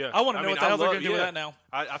too. Yeah. I want to know mean, what the hell they're love- going to do with yeah. that now.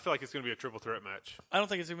 I feel like it's going to be a triple threat match. I don't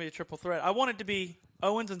think it's going to be a triple threat. I want it to be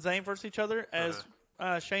Owens and Zayn versus each other as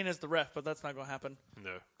Shane as the ref, but that's not going to happen.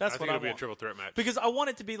 No. That's I think what it'll I be a want. triple threat match. Because I want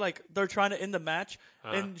it to be like they're trying to end the match,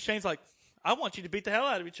 and Shane's like, I want you to beat the hell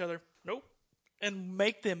out of each other. Nope. And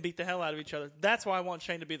make them beat the hell out of each other. That's why I want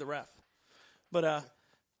Shane to be the ref. But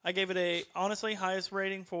I gave it honestly, highest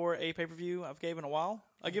rating for a pay-per-view I've given in a while.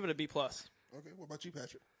 I give it a B+. Okay. What about you,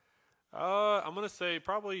 Patrick? I'm gonna say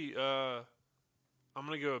probably. I'm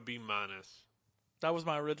gonna go a B-. That was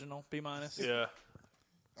my original, B-. Yeah,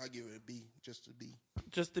 I give it a B, just a B.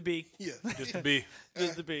 Just the B. Yeah. just a B.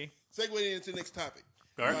 Just the B. Segue into the next topic.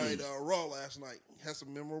 All right. Raw last night had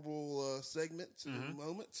some memorable segments and Mm-hmm.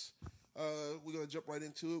 moments. We're gonna jump right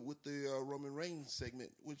into it with the Roman Reigns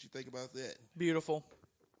segment. What did you think about that? Beautiful.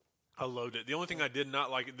 I loved it. The only thing I did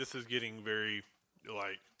not like, this is getting very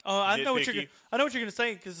like. I know what you're. nitpicky. I know what you're going to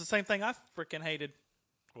say because the same thing I freaking hated.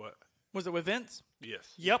 What? Was it with Vince?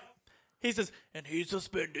 Yes. Yep. He says, and he's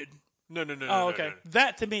suspended. No. Oh, okay.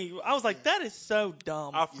 That to me, I was like, that is so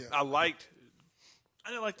dumb. I liked. I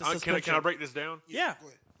didn't like the Can suspension. I break this down? Yeah. Go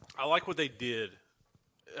ahead. I like what they did.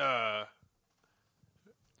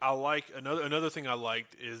 I like another thing I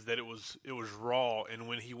liked is that it was Raw, and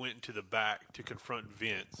when he went into the back to confront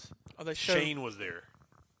Vince, Oh, they showed. Shane was there,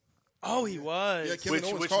 Oh, he was. Yeah, Kevin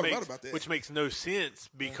Owens called him out about that. which makes no sense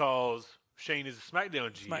because Shane is a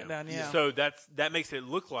SmackDown GM. SmackDown, yeah. So that makes it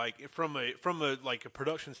look like from a like a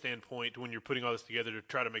production standpoint when you're putting all this together to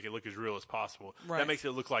try to make it look as real as possible. Right. That makes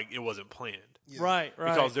it look like it wasn't planned. Right.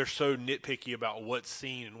 Because they're so nitpicky about what's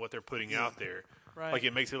seen and what they're putting out there. Right. Like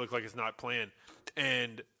it makes it look like it's not planned.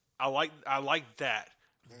 And I like that.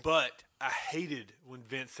 But I hated when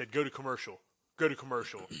Vince said go to commercial. Go to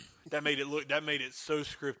commercial. that made it so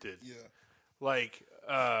scripted. Yeah. Like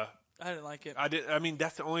I didn't like it. I mean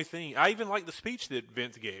that's the only thing. I even like the speech that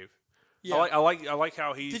Vince gave. Yeah. I like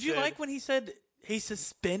how he Did you said- like when he said he's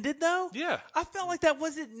suspended though? Yeah. I felt like that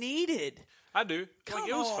wasn't needed. I do. Come like,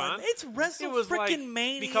 it was on. fine. It's Wrestle It was freaking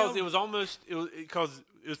Mania. because it was almost because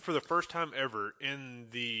it was for the first time ever in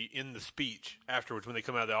the speech afterwards when they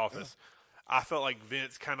come out of the office. I felt like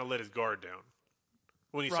Vince kind of let his guard down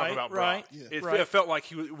when he's talking Right, about Brock. right, Yeah. It felt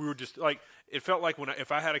like we were just like it felt like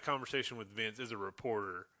if I had a conversation with Vince as a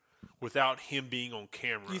reporter without him being on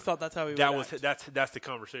camera. You thought that's how he that would was act. that's the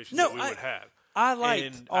conversation No, that we would have. I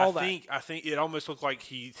liked And all I think it almost looked like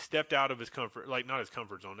he stepped out of his comfort, like not his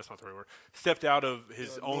comfort zone. That's not the right word. Stepped out of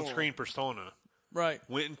his on-screen persona, Right.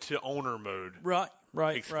 went into owner mode,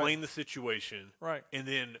 Right. explained the situation, Right. and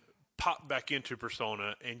then popped back into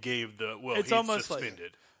persona and gave the It's he's almost like-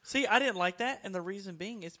 suspended. See, I didn't like that, and the reason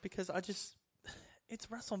being is because it's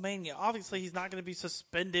WrestleMania. Obviously, he's not going to be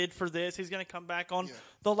suspended for this. He's going to come back on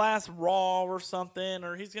the last Raw or something,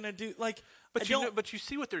 or he's going to do like. But you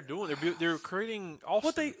see what they're doing. They're creating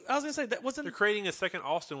Austin. I was going to say that wasn't. They're creating a second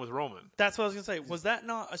Austin with Roman. That's what I was going to say. Was that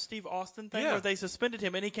not a Steve Austin thing, Yeah. where they suspended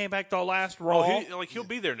him and he came back the last Raw He'll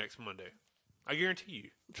be there next Monday. I guarantee you.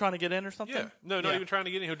 trying to get in or something? Yeah, no, not even trying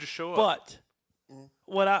to get in. He'll just show up. But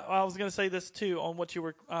what I was going to say this too on what you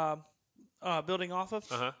were building off of.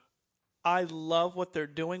 Uh-huh. I love what they're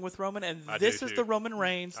doing with Roman, and I do this is too. the Roman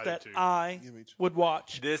Reigns I do that too. I Yeah, me too. would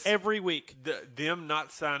watch This- every week. Them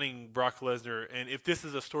not signing Brock Lesnar, and if this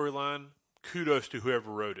is a storyline, kudos to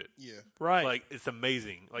whoever wrote it. Yeah. Right. Like, it's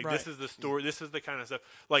amazing. Like, Right. this is the story. This is the kind of stuff.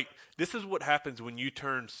 Like, this is what happens when you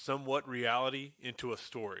turn somewhat reality into a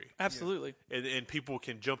story. Absolutely. And people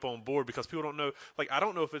can jump on board because people don't know. Like, I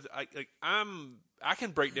don't know if it's I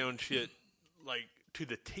can break down shit like to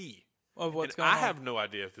the T. Of what's And going on. I have no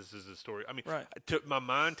idea if this is a story. I mean, Right. my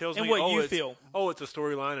mind tells And me, what you feel. it's a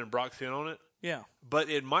storyline and Brock's in on it. Yeah. But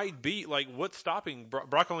it might be like, what's stopping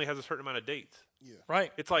Brock? Only has a certain amount of dates. Yeah.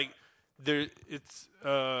 Right. It's like there. It's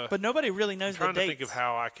But nobody really knows trying the to dates. think of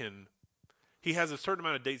how I can. He has a certain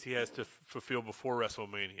amount of dates he has to fulfill before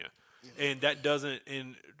WrestleMania, and that doesn't.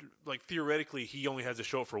 And like theoretically, he only has to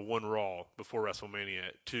show up for one Raw before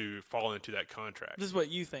WrestleMania to fall into that contract. This is what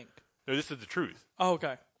you think. No, this is the truth. Oh,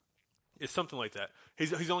 okay. It's something like that.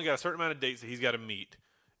 He's only got a certain amount of dates that he's got to meet,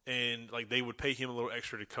 and like they would pay him a little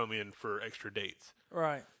extra to come in for extra dates.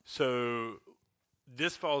 Right. So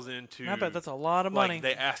this falls into. I bet that's a lot of like, money.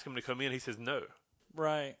 they ask him to come in. He says no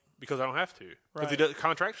Right. because I don't have to. Because Right.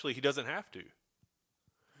 contractually he doesn't have to.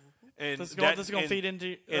 And This is that- going to and- feed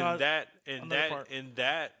into and another part.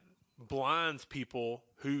 that blinds people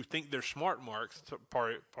who think they're smart marks.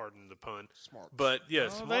 Pardon the pun. Smart. But yeah,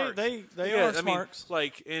 Well, smart. they yeah, are I mean, smarks.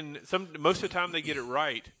 like most of the time they get it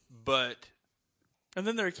right, but And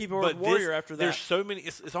then they're a keyboard but warrior this, after that. There's so many.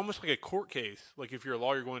 It's almost like a court case. Like if you're a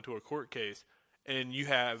lawyer going to a court case, and you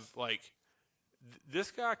have like this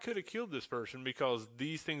guy could have killed this person because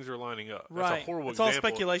these things are lining up. That's Right. a horrible It's all example.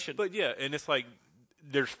 speculation. But yeah, and it's like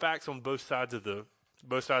there's facts on both sides of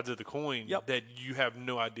the coin Yep. that you have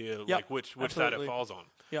no idea Yep. like which side Absolutely. it falls on.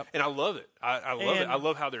 Yep. And I love it. I love it. And- I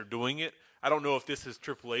love how they're doing it. I don't know if this is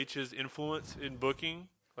Triple H's influence in booking.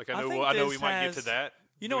 Like I know think I know we this might get has- to that.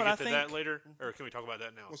 you know Can we what get I to that think? later, or can we talk about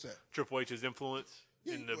that now? What's that? Triple H's influence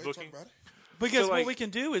Yeah, in you the go ahead and booking. talk about it. Because So, what like- we can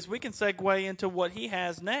do is we can segue into what he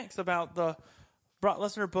has next about the Brock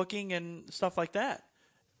Lesnar booking and stuff like that.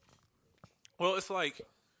 Well, it's like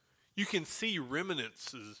you can see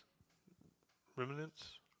remnants.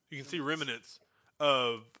 You can see remnants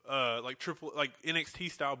of like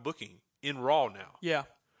NXT style booking in Raw now. Yeah.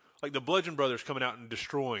 Like the Bludgeon Brothers coming out and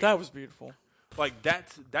destroying. That was beautiful. Like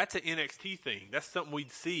that's an NXT thing. That's something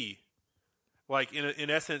we'd see. Like in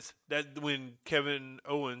essence, that when Kevin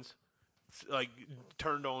Owens like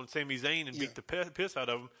turned on Sami Zayn and beat the piss out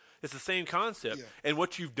of him, it's the same concept. Yeah. And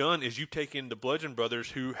what you've done is you've taken the Bludgeon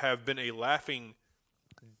Brothers, who have been a laughing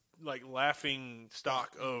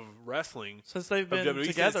stock of wrestling Since they've of been WWE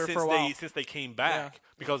together for a while. since they came back Yeah.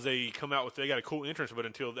 because they got a cool entrance, but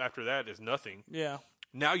until after that is nothing. Yeah.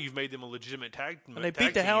 Now you've made them a legitimate tag. And they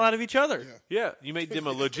beat the hell out of each other. Yeah. Yeah, you made them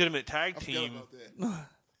a legitimate tag I forgot team, about that.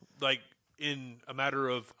 like in a matter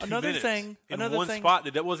of 2 Another minutes. thing- in another one thing- spot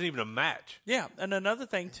that wasn't even a match. Yeah, and another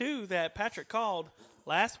thing too that Patrick called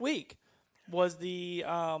last week was the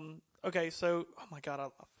okay. So, oh my god, I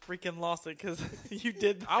freaking lost it because you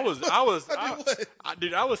did. I was,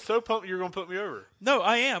 dude, I was so pumped you were gonna put me over. No,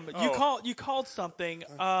 I am. Oh. You called something.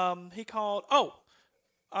 He called.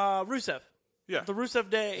 Rusev. Yeah, The Rusev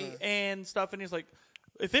Day and stuff, and he's like,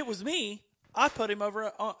 if it was me, I'd put him over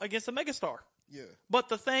against a megastar. Yeah. But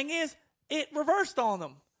the thing is, it reversed on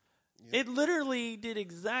them. It literally did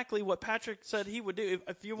exactly what Patrick said he would do.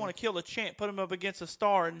 If you want to kill a champ, put him up against a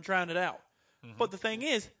star and drown it out. But the thing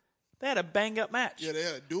is, they had a bang-up match. Yeah, they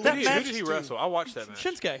had a duel. That who match did he too. wrestle? I watched that match.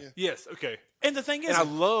 Shinsuke. Yes, okay. And the thing is, And I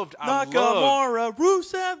loved Nakamura,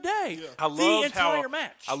 Rusev Day. I the loved entire how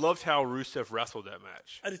match. I loved how Rusev wrestled that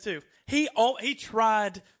match. I did too. He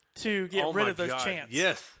tried to get Oh rid my of those God. chants.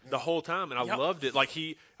 Yes, the whole time, and I Yep. loved it. Like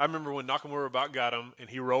I remember when Nakamura about got him, and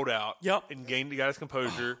he rolled out. Yep. And got his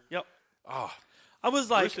composure. Yep. Oh, I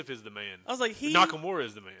was like, Rusev is the man. I was like, Nakamura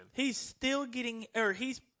is the man. he's still getting, or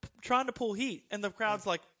he's trying to pull heat, and the crowd's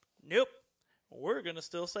like, nope, we're gonna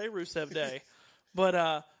still say Rusev Day. But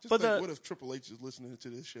Just but think, the what if Triple H is listening to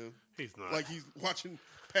this show? He's not. Like he's watching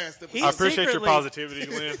past episodes. He I appreciate your secretly- positivity,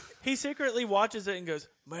 Glenn. he secretly watches it and goes,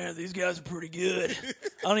 man, these guys are pretty good.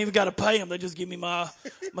 I don't even got to pay them; they just give me my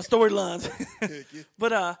storylines. yeah.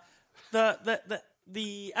 But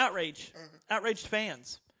the outraged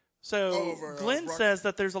fans. So Over, Glenn Brock- says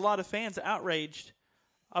that there's a lot of fans outraged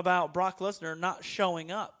about Brock Lesnar not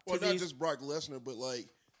showing up Well, to not these. just Brock Lesnar, but like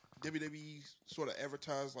WWE sort of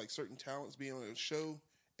advertise like certain talents being on a show,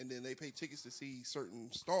 and then they pay tickets to see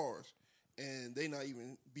certain stars, and they not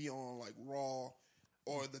even be on like Raw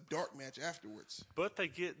or the dark match afterwards. But they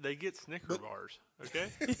get Snicker bars. Okay.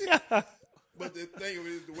 But the thing of it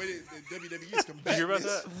is the way that the WWE is Did you combating hear about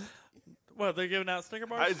this- that? What, they're giving out Snicker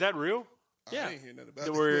bars? Is that real? Yeah. I ain't hear nothing about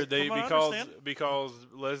Where it. they From what I understand. because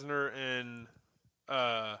Lesnar and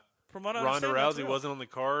From what I Ronda understand, that's Rousey real. wasn't on the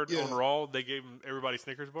card Yeah. on Raw, they gave everybody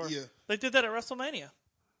Snickers bar? Yeah, They did that at WrestleMania.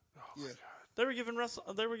 yeah. They were giving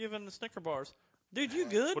the Snicker bars. Dude, you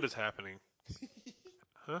good? What is happening?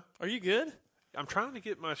 Are you good? I'm trying to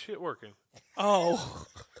get my shit working. Oh,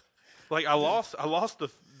 Like I lost the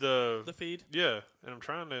the feed. yeah, and I'm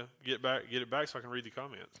trying to get it back so I can read the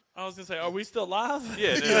comments. I was gonna say, are we still live?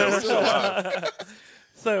 Yeah, no, we're still live.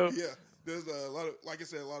 So Yeah, there's a lot of, like I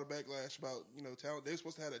said, a lot of backlash about talent. They were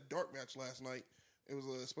supposed to have a dark match last night. It was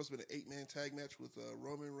supposed to be an 8-man tag match with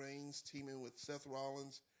Roman Reigns teaming with Seth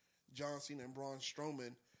Rollins, John Cena, and Braun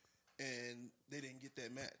Strowman, and they didn't get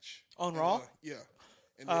that match On And, Raw? Yeah,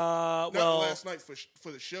 and not well, last night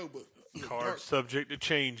for the show, but for the Card dark. subject to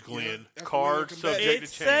change, Glenn. that's the way Card they're subject it to change.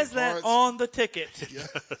 says that Cards. on the ticket. Yeah,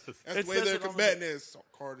 that's It the way says they're it on the- combating this.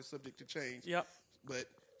 Card is subject to change. Yep. But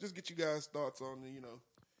just get you guys' thoughts on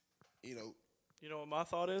You know what my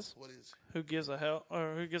thought is? what is Who gives a hell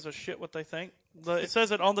or who gives a shit what they think? It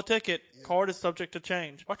says it on the ticket. Card is subject to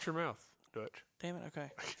change. Watch your mouth, Dutch. Damn it. Okay.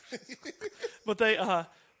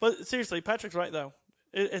 But seriously, Patrick's right though.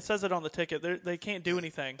 It says it on the ticket. They can't do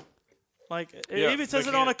anything. Like it Yeah, even says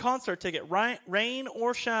they it on a can't. concert ticket. Rain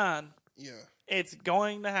or shine, yeah. it's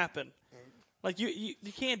going to happen. Like you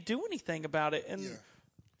can't do anything about it. And Yeah.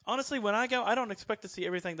 honestly, when I go, I don't expect to see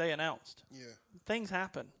everything they announced. Yeah. Things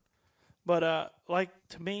happen. But like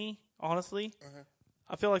to me, honestly, Uh-huh.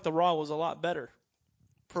 I feel like the Raw was a lot better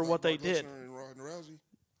for what they Brock did. Lesnar and Ronda Rousey.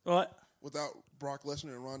 What? Without Brock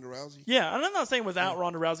Lesnar and Ronda Rousey. Yeah, and I'm not saying without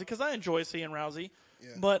Ronda Rousey because I enjoy seeing Rousey. Yeah.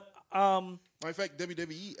 But Matter of fact,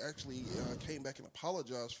 WWE actually came back and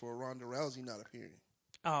apologized for Ronda Rousey not appearing.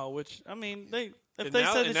 which I mean, they if And they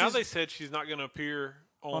now, said and that now she's- they said she's not going to appear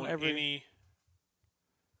on every-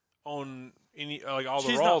 any like all the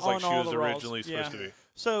she's Raws not like on she all was the Raws. originally Yeah. supposed to be.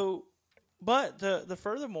 So, but the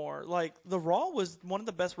furthermore, like the Raw was one of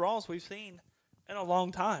the best Raws we've seen in a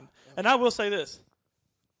long time. And I will say this: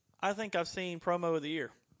 I think I've seen promo of the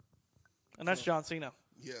year, and that's John Cena.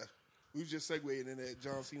 Yeah. We was just segueing in that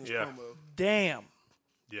John Cena's Yeah. promo. Damn,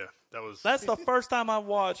 Yeah, that was. that's the first time I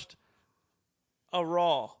watched a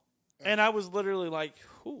Raw, and I was literally like,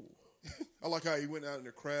 "Ooh, I like how he went out in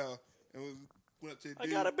the crowd and went up to the I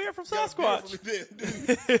dude. got a beer from got a beer Sasquatch." from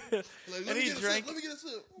the dude. Like, And let me he get a drank- sip. Let me get a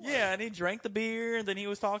sip. Yeah, and he drank the beer, and then he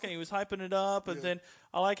was talking, he was hyping it up, and Yeah. then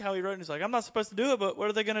I like how he wrote, and he's like, "I'm not supposed to do it, but what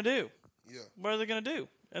are they going to do? Yeah. What are they going to do?"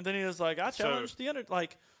 And then he was like, "I So- challenge the under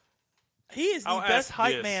like." He is the I'll best ask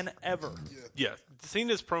hype this. man ever. Yeah,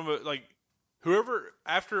 Cena's promo, like, whoever,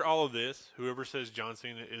 after all of this, whoever says John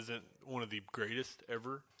Cena isn't one of the greatest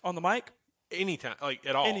ever, On the mic, anytime, like,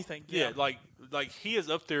 at all. Anything, yeah. like he is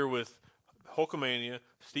up there with Hulkamania,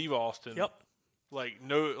 Steve Austin. Yep. Like,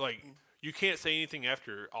 no, like, you can't say anything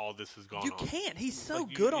after all this has gone you on. can't. He's so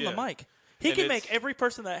Like, you- good on the yeah. mic. He And can it's- make every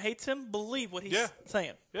person that hates him believe what he's Yeah.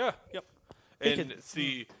 saying. Yeah. Yep. He And can-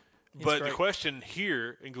 see, but the great. question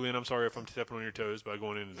here, and Glenn, I'm sorry if I'm stepping on your toes by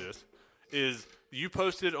going into this, is you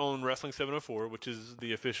posted on Wrestling 704, which is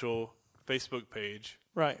the official Facebook page,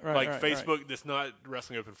 Right. like right, Facebook right. that's not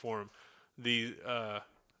Wrestling Open Forum. The I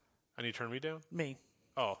need to turn me down. Me.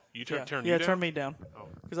 Oh, you Yeah. turn yeah, you down? turn me down Oh.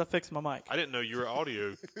 because I fixed my mic. I didn't know you were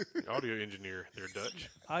audio engineer there, Dutch.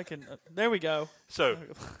 I can. There we go. So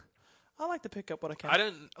I like to pick up what I can. I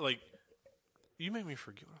didn't like. You made me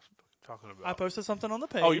forget what I was talking about. I posted something on the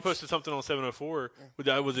page. Oh, you posted something on 704.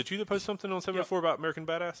 Was it you that posted something on 704 about American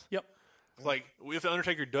Badass? Yep. Like, if the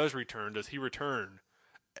Undertaker does return, does he return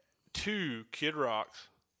to Kid Rock's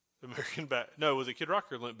American No, was it Kid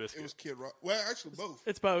Rock or Limp Bizkit? It was Kid Rock. Well, actually both.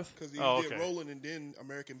 It's both. Because he Oh, did okay. Rolling and then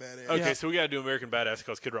American Badass. Okay, Yeah. so we got to do American Badass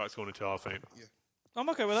because Kid Rock's going into Hall of Fame. I'm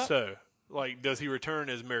okay with that. So, like, does he return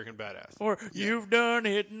as American Badass? Or you've done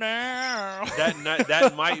it now.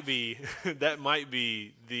 That might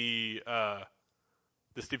be the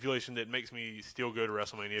stipulation that makes me still go to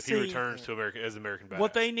WrestleMania if he See, returns to America as American Badass.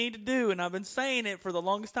 What they need to do, and I've been saying it for the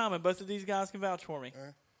longest time, and both of these guys can vouch for me.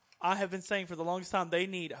 I have been saying for the longest time they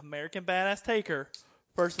need American Badass Taker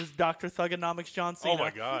versus Dr. Thugonomics John Cena. Oh,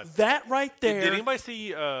 my God. That right there. Did anybody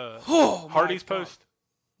see Oh, my Hardy's God. post?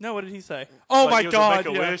 No, what did he say? Oh Like, my he was God! at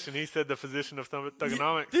Make a Yeah. Wish, and he said the physician of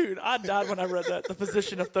Thugonomics. Dude, I died when I read that. The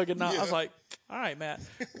physician of Thugonomics. I was like, all right, Matt.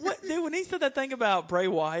 What, dude, when he said that thing about Bray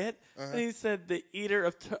Wyatt, and he said the eater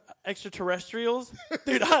of extraterrestrials,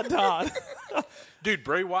 dude, I died. Dude,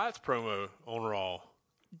 Bray Wyatt's promo on Raw.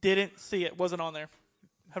 Didn't see it. Wasn't on there.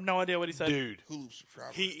 Have no idea what he said. Dude, Hulu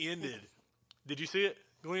subscriber. he ended. Did you see it,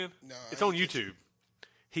 Glenn? No, It's I on didn't catch YouTube.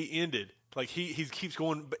 He ended. Like, he keeps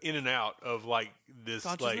going in and out of, like, this,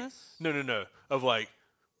 like, Consciousness? no, of, like,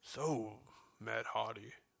 so Matt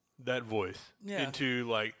Hardy, that voice, Yeah. into,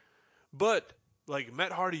 like, but, like,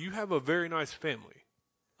 Matt Hardy, you have a very nice family.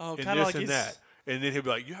 Oh, And kind of this like and that. And then he'll be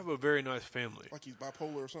like, you have a very nice family. Like he's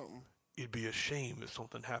bipolar or something. It'd be a shame if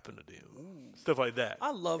something happened to them. Stuff like that.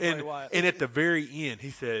 I love and, Bray Wyatt. And at the very end,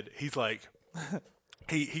 he's like,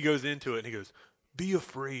 he goes into it and he goes, be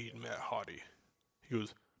afraid, Matt Hardy. He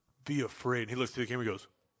goes, be afraid. And he looks to the camera and goes,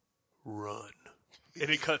 run. And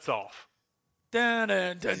it cuts off. Dun,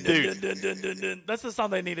 dun, dun, dun, dun, dun, dun, dun, dun. That's the song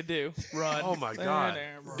they need to do. Run. Oh my Dun, God.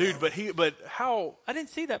 dun, dun. Dude, but how, I didn't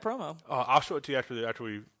see that promo. I'll show it to you after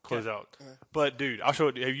we close out. But dude, I'll show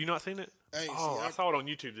it. Have you not seen it? I ain't Oh, seen it. I saw it on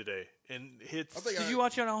YouTube today. And it's, I think Did you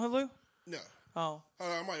watch it on Hulu? No. Oh.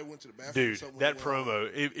 I might have went to the bathroom. or dude, something that when I went on.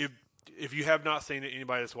 promo, if you have not seen it,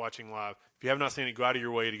 anybody that's watching live, if you have not seen it, go out of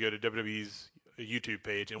your way to go to WWE's YouTube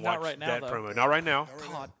page and Not watch right now, that though. promo. Not right now. All right,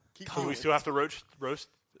 God. keep God. Because we still have to roast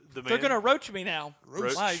the man. They're going to roach me now.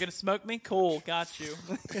 Roast. Wow, you're going to smoke me? Cool. Got you.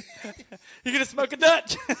 You're going to smoke a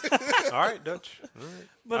Dutch. All right, Dutch. All right.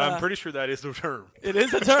 But, I'm pretty sure that is the term. It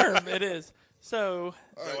is a term. It is. So,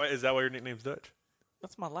 Is that why your nickname's Dutch?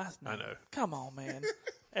 that's my last name. I know. Come on, man.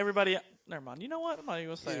 Everybody, never mind. You know what? I'm not even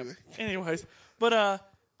going to say Anyway. it. Anyways. But,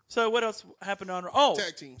 so what else happened on? Oh.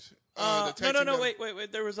 Tag teams. The No, tag no, team no. got-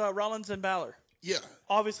 Wait. There was Rollins and Balor. Yeah.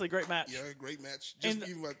 Obviously, great match. Yeah, great match. Just And-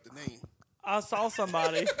 even like the name. I saw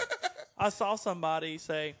somebody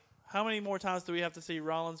say, how many more times do we have to see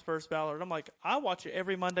Rollins versus Balor? And I'm like, I watch it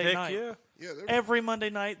every Monday Heck night. yeah. Yeah, they're Every Monday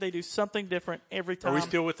night, they do something different every time. Are we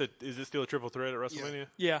still with is it still a triple threat at WrestleMania?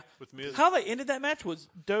 Yeah. With Miz? How they ended that match was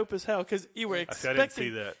dope as hell because you were see, I expecting. didn't see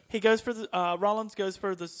that. He goes for the Rollins goes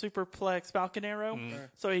for the superplex Falcon Arrow. Mm-hmm.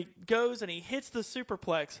 So he goes and he hits the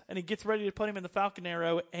superplex and he gets ready to put him in the Falcon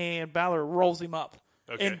Arrow and Balor rolls him up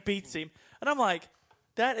Okay. and beats him. And I'm like,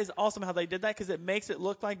 that is awesome how they did that because it makes it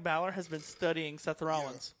look like Balor has been studying Seth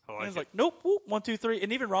Rollins. I like and he's it. like, nope, whoop, 1, 2, 3,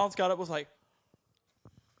 and even Rollins got up was like,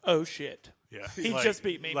 oh shit. Yeah. He just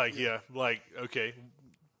beat me. Okay.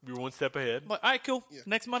 You're one step ahead. I'm like, all right, cool.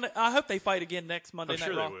 Next Monday, I hope they fight again next Monday I'm Night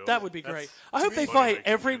sure they Raw. will. That would be That's- great. I hope they funny fight they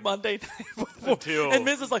can every do. Monday night before. Until- And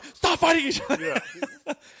Miz is like, stop fighting each other.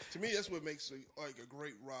 Yeah. To me, that's what makes a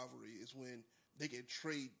great rivalry is when they can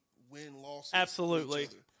trade win-losses. Absolutely.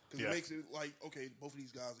 Because Yeah. it makes it like, okay, both of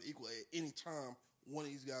these guys are equal. At any time, one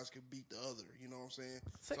of these guys can beat the other. You know what I'm saying?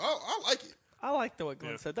 So I like it. I like the way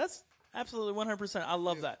Glenn Yeah. said. That's absolutely 100%. I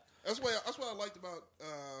love that. That's what I liked about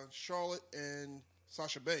Charlotte and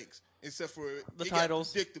Sasha Banks. Except for The it titles.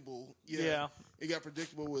 got predictable. Yeah. It got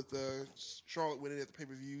predictable with Charlotte winning at the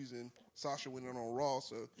pay-per-views and Sasha winning on Raw.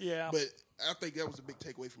 So Yeah. But I think that was a big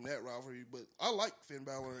takeaway from that rivalry. But I like Finn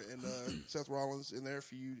Balor and Seth Rollins in their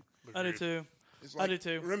feud. I do too. It's I like do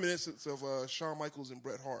too. reminiscence of Shawn Michaels and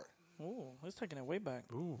Bret Hart. Ooh, let's taking it way back.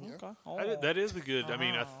 Ooh. Okay. Oh. That is a good. I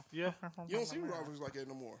mean, yeah. You don't see rivalries like that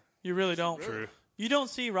no more. You really don't. True. You don't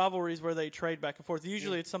see rivalries where they trade back and forth.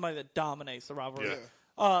 Usually it's somebody that dominates the rivalry.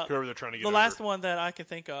 Yeah. Whoever they're trying to get The over. last one that I can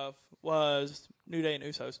think of was New Day and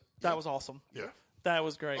Usos. That was awesome. Yeah. That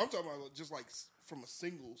was great. I'm talking about just like from a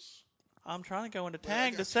singles. I'm trying to go into Well, I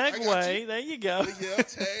tag to got you. I got segue. you. There you go. Yeah,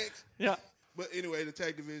 tags. Yeah. But anyway, the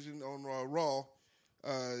tag division on Raw.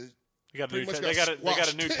 They got a Pretty new. much They got got they got a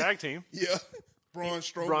squashed. new tag team. Yeah, Braun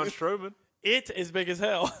Strowman. Braun Strowman. It is big as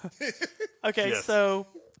hell. Okay, Yes. so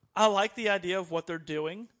I like the idea of what they're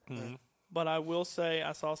doing, Mm-hmm. but I will say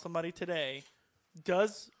I saw somebody today.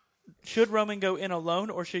 Should Roman go in alone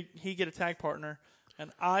or should he get a tag partner?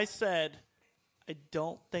 And I said I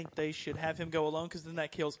don't think they should have him go alone because then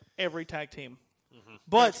that kills every tag team. Mm-hmm.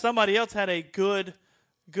 But somebody else had a good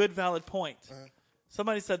valid point.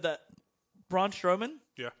 Somebody said that Braun Strowman,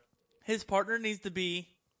 Yeah. his partner needs to be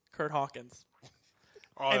Kurt Hawkins.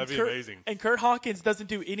 Oh, that'd be amazing. And Kurt Hawkins doesn't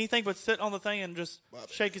do anything but sit on the thing and just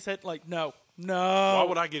shake his head like, no. Why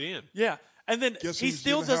would I get in? Yeah, and then Guess he who's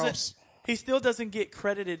still in the doesn't. house? He still doesn't get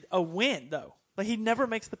credited a win though. Like he never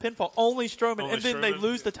makes the pinfall. Only Strowman, Only and then they Strowman?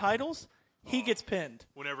 lose the titles. He gets pinned,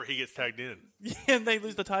 Whenever he gets tagged in. and they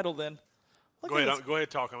lose the title. Then Look Go at ahead. this- Go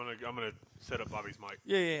ahead. Talk. I'm gonna set up Bobby's mic.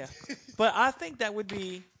 Yeah. But I think that would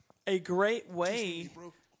be a great way.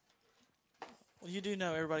 Bro, Well, you do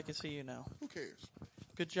know everybody can see you now. who cares?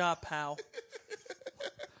 Good job, pal.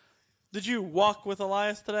 Did you walk with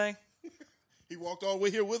Elias today? He walked all the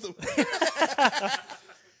way here with him.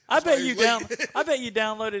 I bet he's you late. I bet you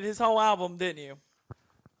downloaded his whole album, didn't you?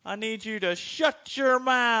 I need you to shut your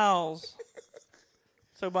mouths.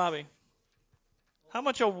 So, Bobby, how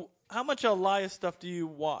much Elias stuff do you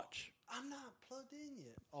watch? I'm not plugged in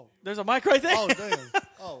yet. Oh, There's a mic right there. oh, damn.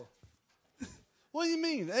 Oh. What do you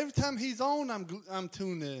mean? Every time he's on, I'm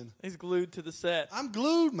tuned in. He's glued to the set. I'm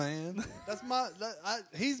glued, man. That's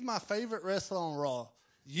he's my favorite wrestler on Raw.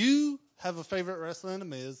 You have a favorite wrestler in The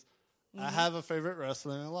Miz. Mm-hmm. I have a favorite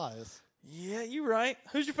wrestler in Elias. Yeah, you're right.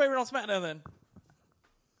 Who's your favorite on SmackDown then?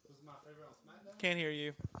 Who's my favorite on SmackDown? Can't hear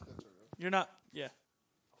you. You're not. Yeah.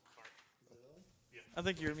 I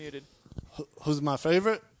think you're muted. Who's my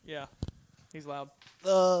favorite? Yeah. He's loud.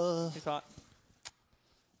 He's hot.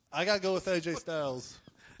 I gotta go with AJ Styles.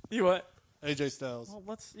 You what? AJ Styles.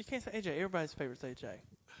 Well, you can't say AJ. Everybody's favorite's AJ.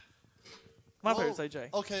 My favorite's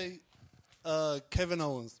AJ. Okay. Kevin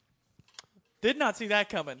Owens. Did not see that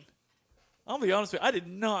coming. I'll be honest with you. I did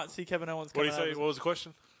not see Kevin Owens What coming. do you say? What was the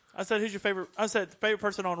question? I said, who's your favorite? I said, favorite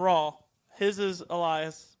person on Raw. His is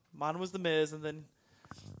Elias. Mine was The Miz. And then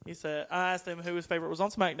he said, I asked him who his favorite was on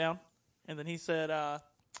SmackDown. And then he said,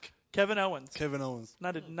 Kevin Owens. Kevin Owens. And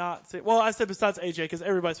I did not see. Well, I said besides AJ because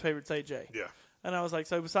everybody's favorite's AJ. Yeah. And I was like,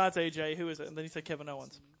 so besides AJ, who is it? And then he said Kevin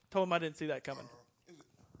Owens. Told him I didn't see that coming. Is it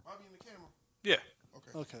Bobby in the camera?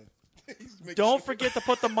 Yeah. Okay. He's making Don't sure. forget to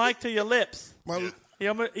put the mic to your lips. My,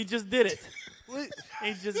 He just did it. Wait,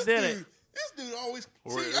 He just this did dude, it. this dude always.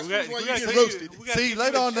 We're- See, that's we got- why we you got get to- roasted. we got- see,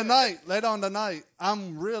 later on tonight,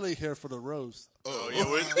 I'm really here for the roast. Oh,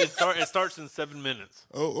 yeah. It starts in 7 minutes.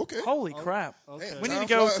 Oh, okay. Holy crap. Okay. We need Time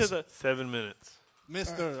to go flies. to the. 7 minutes.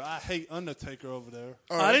 Mr. I hate Undertaker over there.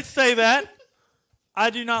 All I right. didn't say that. I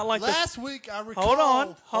do not like the. Last week, I recall.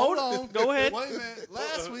 Hold on. Go ahead. Wait a minute.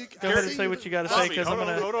 Last week, Go ahead and say what you got to say Bobby, because I'm hold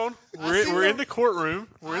on, going to. hold on. I see We're in the- the courtroom.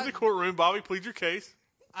 We're in the courtroom. Bobby, plead your case.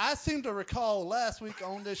 I seem to recall last week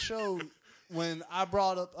on this show when I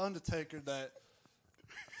brought up Undertaker that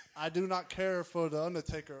I do not care for the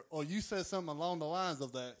Undertaker, or you said something along the lines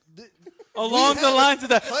of that. Along the lines of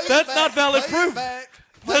that. Play it That's back, not valid play it proof. back,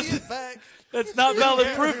 play it back. That's not valid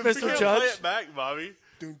Yeah, proof, we We Mr. can't Judge. play it back, Bobby.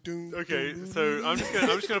 Dun, dun, Okay, dun, so I'm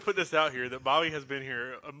just gonna put this out here that Bobby has been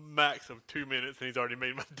here a max of 2 minutes and he's already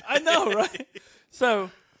made my day. I know, right?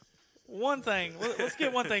 So, one thing. Let's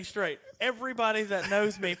get one thing straight. Everybody that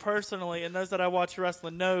knows me personally and knows that I watch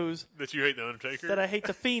wrestling knows That you hate the Undertaker. that I hate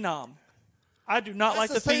the Phenom. I do not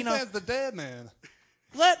like That's the the same Phenom. thing as the Dead Man.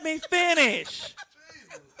 Let me finish.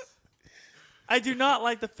 I do not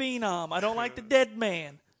like the Phenom. I don't like the Dead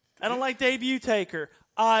Man. I don't like Debut Taker.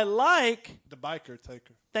 I like. The Biker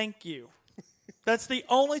Taker. Thank you. That's the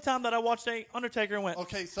only time that I watched a Undertaker and went.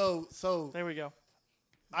 Okay, so There we go.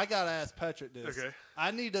 I gotta ask Patrick this. Okay.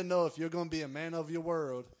 I need to know if you're gonna be a man of your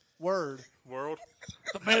word. World.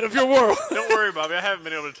 The man of your world. Don't worry, Bobby. I haven't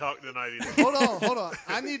been able to talk tonight either. Hold on.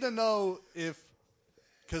 I need to know if,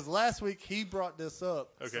 because last week he brought this up.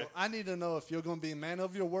 Okay. So I need to know if you're going to be a man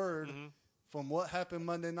of your word from what happened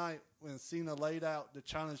Monday night when Cena laid out the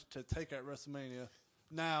challenge to take at WrestleMania.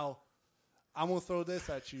 Now, I'm going to throw this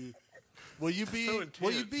at you. Will you be So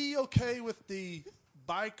Will you intense. be okay with the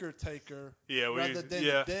Biker Taker rather than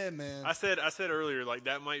the Dead Man? I said earlier, like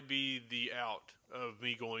that might be the out of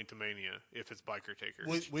me going to Mania if it's Biker Taker.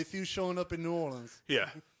 with you showing up in New Orleans? Yeah,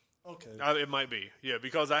 Okay. it might be. Yeah,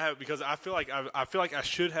 because I feel like I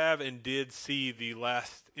should have and did see the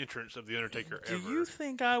last entrance of the Undertaker Do ever. you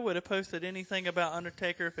think I would have posted anything about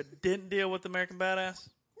Undertaker if it didn't deal with American Badass?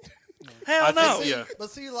 Hell I no. think- yeah. But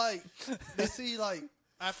see, like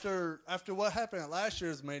after what happened at last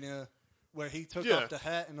year's Mania, where he took Yeah. off the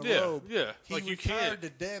hat and the Yeah, robe, yeah. he Like, you retired can't- the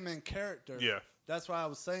Dead Man character. Yeah. That's why I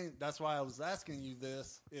was saying. That's why I was asking you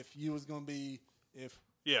this. If you was going to be, if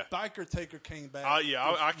Yeah. Biker Taker came back, I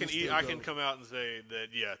if can you still I can go. come out and say that.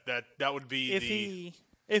 Yeah, that would be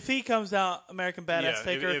If he comes out American Badass yeah.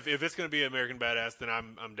 Taker, If it's going to be American Badass, then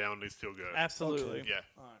I'm down to still go. absolutely. Yeah.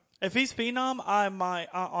 If he's Phenom, I might.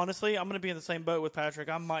 Honestly, I'm going to be in the same boat with Patrick.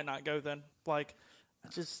 I might not go then. Like,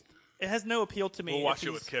 it has no appeal to me. We'll if watch it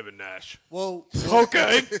he's- with Kevin Nash. Well,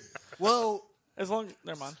 Okay. well, As long,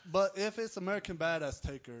 never mind. but if it's American Badass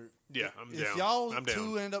Taker, Yeah, I'm if down. y'all I'm down.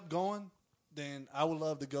 two end up going, then I would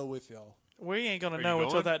love to go with y'all. We ain't gonna Are you know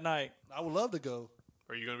until going? that night. I would love to go.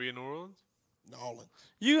 Are you going to be in New Orleans? Nolan.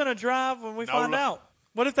 You gonna drive when we No, find no. out?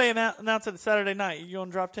 What if they announce it Saturday night? You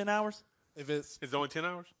gonna drive 10 hours? If it's It's only 10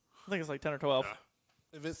 hours. I think it's like 10 or 12.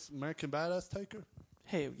 Yeah. if it's American Badass Taker,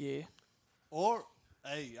 Hell yeah. or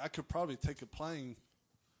hey, I could probably take a plane.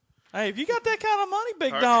 Hey, if you got that kind of money,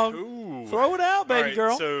 big All right. dog, Ooh. throw it out, baby All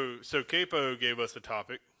right, girl. So Capo gave us a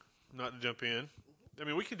topic, not to jump in. I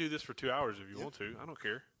mean, we can do this for 2 hours if you want to. I don't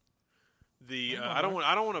care. I don't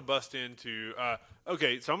want to bust into.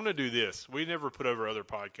 Okay, so I'm going to do this. We never put over other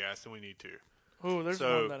podcasts, and we need to. Ooh, there's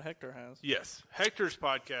so- one that Hector has. Yes, Hector's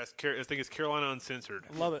podcast. I think it's Carolina Uncensored.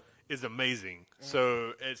 Love it. Is amazing.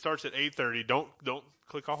 So it starts at 8:30. Don't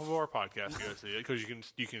click off of our podcast to go see it because you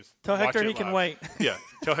can Tell watch Hector it he can live. wait. Yeah,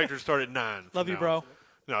 tell Hector to start at 9. Love you, bro.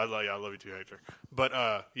 No, I love you too, Hector. But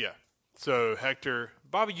yeah. So Hector,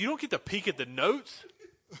 Bobby, you don't get to peek at the notes.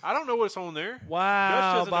 I don't know what's on there. Dutch Wow,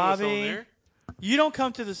 doesn't know what's on Bobby. there. You don't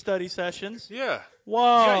come to the study sessions. Yeah.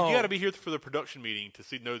 Whoa. You got to be here for the production meeting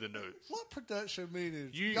to know the notes. What production meeting?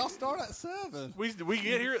 You- Y'all start at 7. We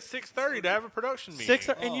get here at 6:30 to have a production meeting.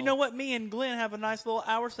 And you know what? Me and Glenn have a nice little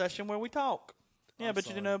hour session where we talk. Yeah, I'm but you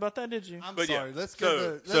sorry. didn't know about that, did you? I'm But yeah, sorry. Let's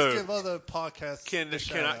so- give other podcasts. Can the I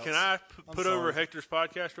shout-outs. put I'm over sorry. Hector's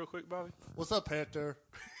podcast real quick, Bobby? What's up, Hector?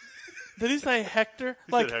 Did he say Hector?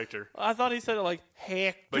 He said Hector. I thought he said it like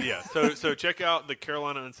Hector. But yeah, so check out the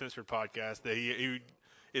Carolina Uncensored podcast. That he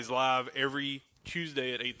is live every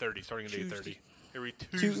Tuesday at 8:30, starting at 8:30. Every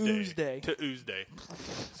Tuesday. Tuesday.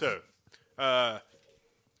 So,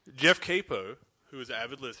 Jeff Capo, who is an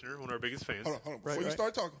avid listener, one of our biggest fans. Hold on. Before you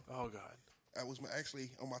start talking, Oh God. that was actually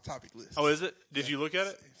on my topic list. Oh, is it? Did you look at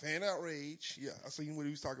it? Fan outrage. Yeah, I seen what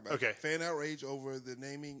he was talking about. Okay. Fan outrage over the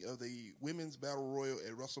naming of the women's battle royal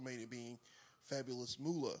at WrestleMania being Fabulous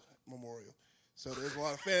Moolah Memorial. So there's a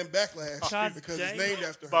lot of fan backlash God because dang it's named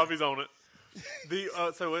after her. Bobby's on it. The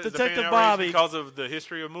the Detective fan outrage Bobby. because of the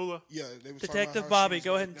history of Moolah. Yeah, they was Detective talking about how Bobby, she was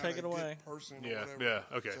go ahead like and take not it a good away. person or Yeah, whatever.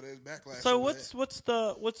 yeah, okay. So there's backlash. So over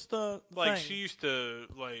what's the Like thing? she used to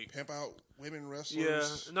like. that. Pimp out women Yeah,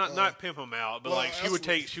 wrestlers. not pimp them out, but well, like she that's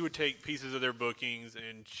would what- take pieces of their bookings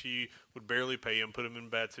and she would barely pay them, put them in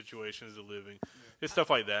bad situations of living. It's stuff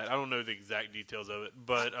like that. I don't know the exact details of it,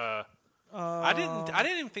 but I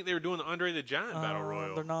didn't even think they were doing the Andre the Giant Battle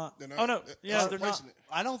Royal. They're not. They're not. Oh no, They're yeah, they're not. replacing it.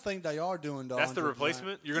 I don't think they are doing the. That's the Andre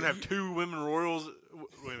replacement. You're gonna have two women royals.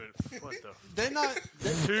 Wait a minute, what the? They're not.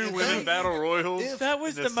 Two women battle royals. if That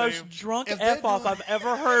was in the same- most drunk if they're F off doing- I've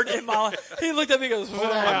ever heard in my life. He looked at me and goes,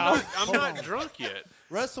 "Wow." I'm not drunk yet,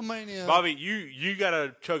 WrestleMania. Bobby. You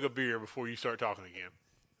gotta chug a beer before you start talking again.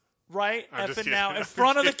 Right, I'm just effing kidding. now in I'm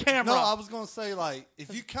front of the kidding. camera. No, I was gonna say like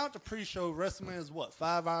if you count the pre-show, WrestleMania is what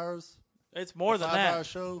 5 hours? It's more than 5-hour that.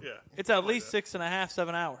 show. Yeah, It's at least 6.5,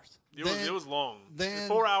 7 hours. it was long. then-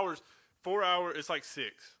 4 hours. 4 hours. It's like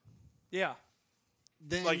 6. Yeah.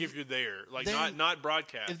 Then Like if you're there, like then not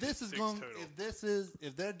broadcast. if this is 6 going, total.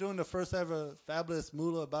 if they're doing the first ever Fabulous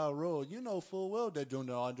Moolah Battle Royal, you know full well they're doing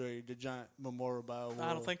the Andre the Giant Memorial Battle Royal.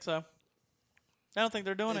 I don't think so. I don't think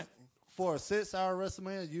they're doing it. For a 6-hour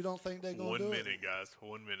WrestleMania, you don't think they're going to 1 do minute, guys.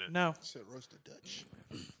 1 minute. No, Said roast the Dutch.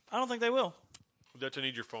 I don't think they will. Dutch, I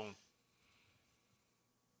need your phone.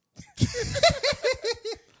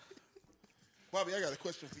 Bobby, I got a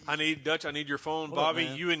question for you. I need your phone. What up, Bobby,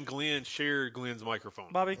 man? you and Glenn share Glenn's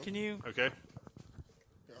microphone. Bobby, can you? Okay?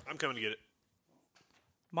 I'm coming to get it.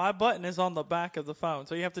 My button is on the back of the phone,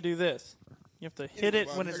 so you have to do this. You have to hit it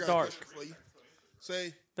Bobby, when I it's got a dark. question for you.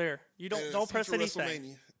 Say There. You at a don't press future anything.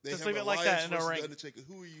 WrestleMania, they Just have leave it like that Elias in a versus ring. The Undertaker.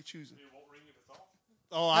 Who are you choosing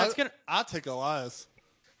Oh, That's gonna- I take Elias.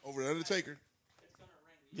 over the Undertaker?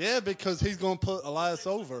 Yeah, because he's going to put Elias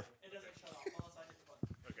over.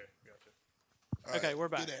 Okay, gotcha. All Okay, we're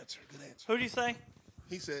back. Good answer. Good answer. Who do you say?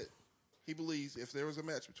 He said he believes if there was a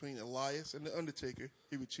match between Elias and the Undertaker,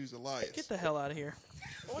 he would choose Elias. Get the hell out of here.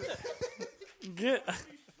 Get.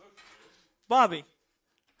 Bobby,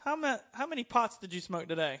 how many pots did you smoke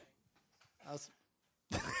today?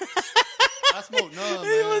 I smoke none, He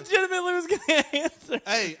man. legitimately was going to answer.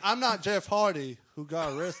 Hey, I'm not Jeff Hardy who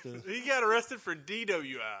got arrested. He got arrested for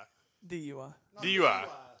DWI. DUI. DUI.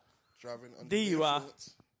 Driving under DUI. the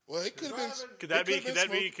influence. Well, it could have been. Could that it be? could've Could been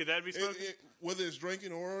that be? smoke. Could that be smoking? Whether it's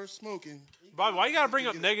drinking or smoking. Bobby, why you gotta bring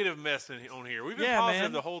up negative mess on here? We've been Yeah, positive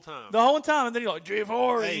man. the whole time. The whole time, and then you're like, Jeff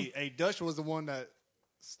Hardy. Hey, Dutch was the one that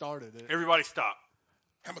started it. Everybody stop.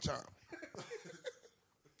 Hammer time.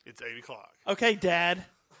 It's 8 o'clock. Okay, Dad.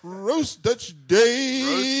 Roast Dutch Day.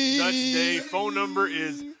 Roast Dutch Day. Phone number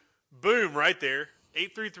is boom right there.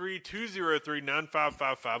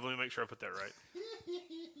 833-203-9555. Let me make sure I put that right.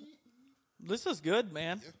 This is good,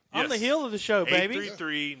 man. I'm Yes. the heel of the show, baby.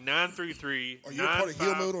 833-933-9555. Are you a part of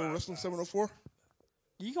heel mode on Wrestling 704?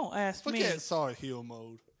 You gonna ask me? Forget sorry heel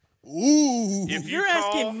mode. Ooh. If You're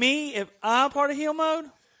call, asking me if I'm part of heel mode?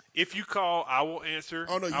 If you call, I will answer.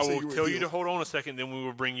 Oh, no, you I said will you were tell heel. you to hold on a second, then we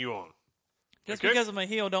will bring you on. Just Okay. because I'm a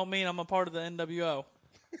heel don't mean I'm a part of the NWO.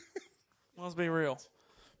 Let's be real.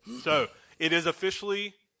 So, it is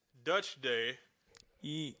officially Dutch Day.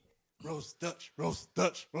 Yeet. Roast Dutch, roast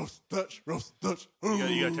Dutch, roast Dutch, roast Dutch.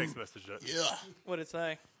 You got a text message, Dutch. Yeah. What'd it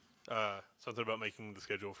say? Something about making the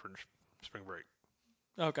schedule for spring break.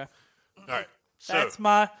 Okay. All right. So, That's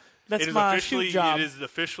my it is my officially shoot job. it is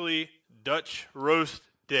officially Dutch Roast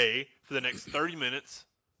Day for the next 30 minutes.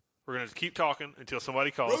 We're going to keep talking until somebody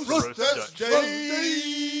calls for Roast Dutch Dutch.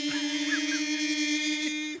 Day.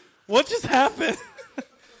 What just happened?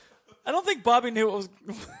 I don't think Bobby knew what was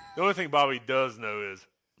The only thing Bobby does know is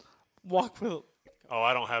walk with. Oh,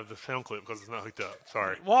 I don't have the sound clip because it's not hooked up.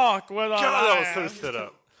 Sorry. Walk with a God, that lion. was so set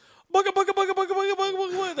up. Booga, booga, booga, booga, booga, booga,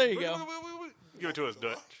 booga. There you go. Give it to us,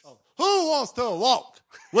 Dutch. Who wants to walk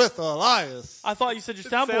with Elias? I thought you said your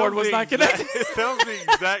soundboard was not connected. It sounds the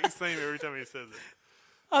exact same every time he says it.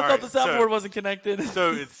 I All thought right, the soundboard wasn't connected.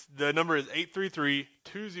 So it's the number is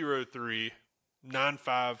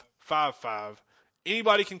 833-203-9555.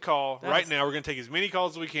 Anybody can call right now. We're going to take as many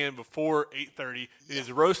calls as we can before 8:30. It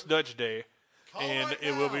is Roast Dutch Day, and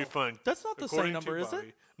it will be fun. That's not the same According number, to is it?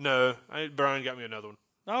 Bobby. No, Brian got me another one.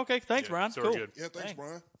 Okay, thanks, Yeah, Brian. so Cool. we're good. Yeah, thanks, Dang.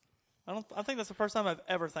 Brian. I think that's the first time I've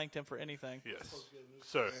ever thanked him for anything, Yes.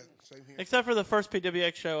 So, Yeah, same here. except for the first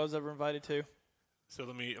PWX show I was ever invited to. I'm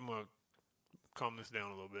going to calm this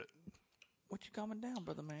down a little bit. What you calming down,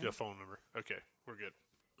 brother man? The phone number. Okay, we're good.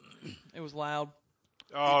 It was loud.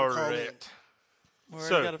 All call in. right. We already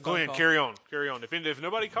So, got a phone Glenn, call. carry on. If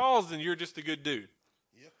nobody calls, then you're just a good dude.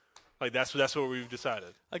 Yep. Like that's what we've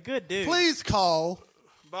decided. A good dude. Please call.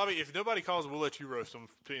 Bobby, if nobody calls, we'll let you roast them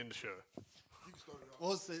to end the show.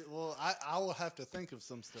 We'll see. Well, I will have to think of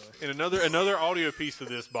some stuff. And another audio piece of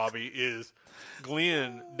this, Bobby, is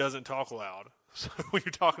Glenn doesn't talk loud. So when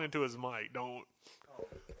you're talking into his mic, don't.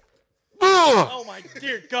 Oh my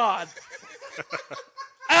dear God!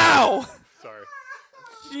 Ow! Sorry.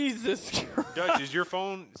 Jesus Christ. Dutch, is your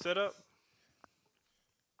phone set up?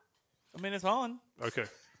 I mean, it's on. Okay.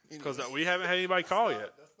 Because we haven't had anybody call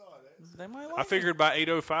yet. They might I like figured by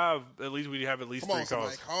 8:05, at least we'd have at least Come 3 on,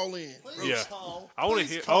 somebody, calls. call in. Yeah. Call. I want to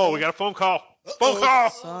Please hear. call. Oh, we got a phone call. Phone call.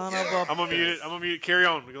 it. Son of a. I'm gonna mute it. Carry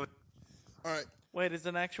on. We're gonna- All right. Wait, is it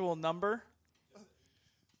an actual number?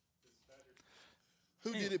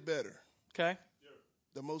 Who did it better? Okay.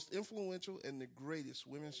 The most influential and the greatest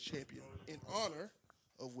women's champion in honor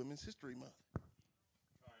of Women's History Month.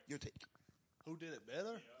 Your take. Who did it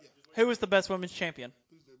better? Who was the best women's champion?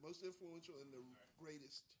 Who's the most influential and the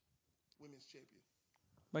greatest women's champion?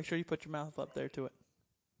 Make sure you put your mouth up there to it.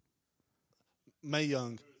 Mae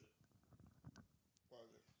Young.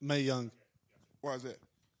 Mae Young. Why is that?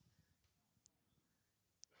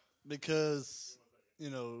 Because,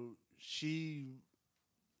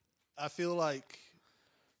 I feel like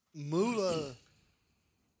Moolah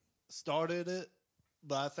started it,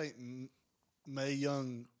 but I think Mae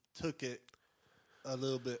Young took it a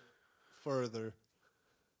little bit further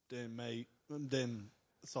than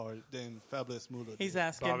Fabulous Moolah did. He's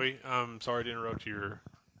asking. Bobby, I'm sorry to interrupt your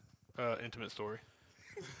intimate story.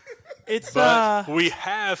 It's But we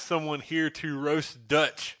have someone here to roast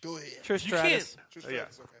Dutch. Go ahead. Trish You can't. Stratus. Trish Yeah.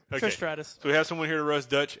 Stratus, okay. Okay. Trish Stratus. So we have someone here to roast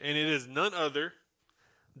Dutch, and it is none other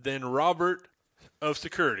than Robert of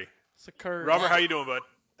Security. Secure. Robert, how you doing, bud?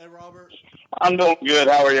 Hey, Robert. I'm doing good.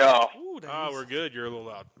 How are y'all? Ooh, there Oh, he is. we're good. You're a little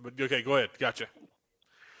loud, but okay, go ahead. Gotcha.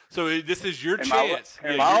 So this is your Am I- chance.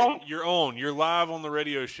 am Yeah, I you're, on? you're on. You're live on the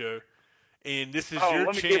radio show, and this is your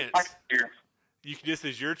let me get chance. back here. This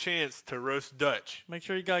is your chance to roast Dutch. Make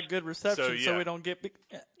sure you got good reception so, So, yeah. we don't get big.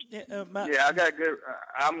 Matt, Yeah, I got good.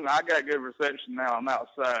 I got good reception now. I'm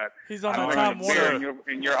outside. He's on I'm the bringing Time a beer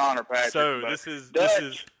Warner. in your honor, Patrick. So but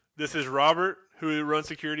this is Robert, who runs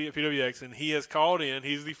security at PWX, and he has called in.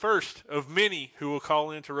 He's the first of many who will call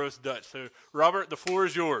in to roast Dutch. So Robert, the floor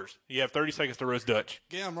is yours. You have 30 seconds to roast Dutch.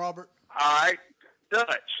 Get him, Robert. All right, Dutch,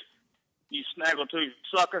 you snaggletooth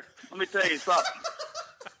sucker. Let me tell you something.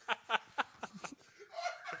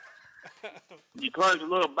 You clumsy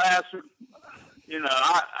little bastard.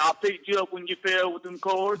 I'll pick you up when you fail with them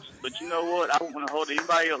cords, but you know what? I don't want to hold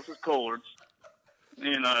anybody else's cords.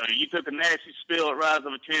 You took a nasty spill at Rise of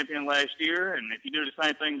a Champion last year, and if you do the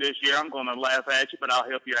same thing this year, I'm going to laugh at you, but I'll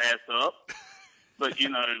help your ass up. But,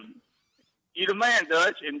 you're the man,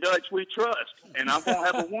 Dutch, and Dutch we trust. And I'm going to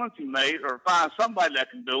have a onesie made or find somebody that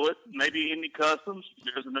can do it. Maybe Indy Customs.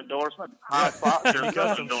 There's an endorsement. High Spot. There's an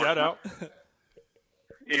Custom, endorsement. shout out.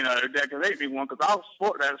 That could hate me one because I'll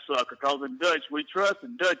support that sucker because in Dutch we trust,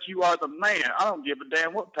 and Dutch, you are the man. I don't give a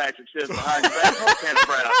damn what Patrick says behind your back. I'm kind of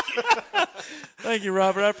proud of you. Thank you,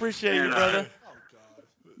 Robert. I appreciate you, brother.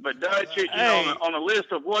 But Dutch, Hey. on a list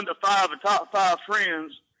of 1 to 5, the top 5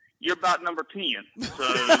 friends, you're about number 10. So,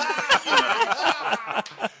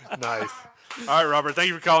 Nice. All right, Robert. Thank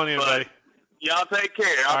you for calling in, But- buddy. y'all take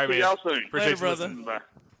care. All I'll right, see man. y'all soon. Appreciate Later, you brother. listening. Bye.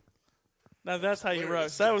 Now that's how you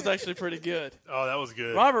roast. That was actually pretty good. Oh, that was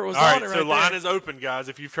good. Robert was All on right, it so right line there. is open, guys.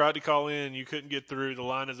 If you've tried to call in and you couldn't get through, the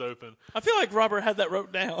line is open. I feel like Robert had that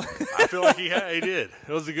wrote down. I feel like he did.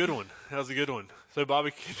 It was a good one. So,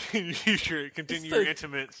 Bobby, continue your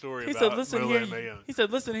intimate story He about said, "Listen Moolah here." and Mae Young. He said,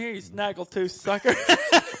 "Listen here, you snaggletooth sucker."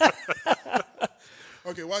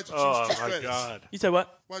 Okay, why'd you choose Oh, Trish my Stratus? God. You said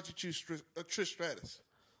what? Why'd you choose Trish Stratus?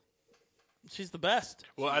 She's the best.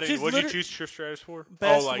 Well, She's what did you liter- choose Trish Stratus for?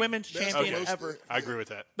 Best like, women's champion okay. ever. I agree with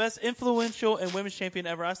that. Best influential and women's champion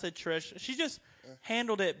ever. I said Trish. She just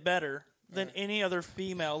handled it better than any other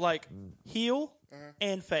female, like heel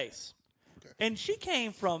and face. And she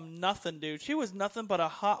came from nothing, dude. She was nothing but a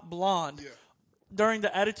hot blonde during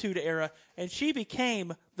the Attitude Era, and she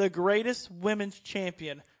became the greatest women's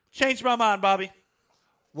champion. Changed my mind, Bobby.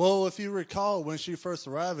 Well, if you recall, when she first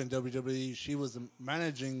arrived in WWE, she was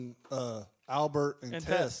managing Albert and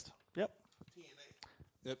Test. Yep.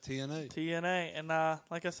 Yep, TNA. TNA. And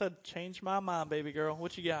like I said, changed my mind, baby girl.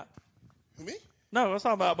 What you got? Who, me? No, I was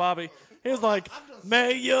talking about Bobby. He was like,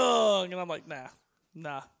 Mae Young. And I'm like,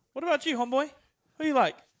 nah. What about you, homeboy? Who you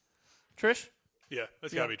like? Trish? Yeah,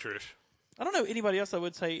 that's got to be Trish. I don't know anybody else I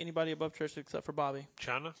would say anybody above Trish except for Bobby.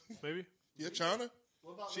 China, maybe? Yeah, China.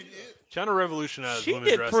 She did. China revolutionized She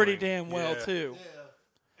women's did wrestling. pretty damn well, Yeah. too.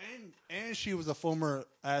 And she was a former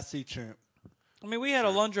IC champ. I mean, we had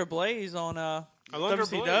Alundra Blaze on Alundra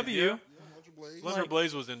WCW. Blaze, yeah. Hunter Blaze. Leonard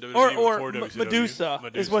Blaze was in WWE Or before WCW.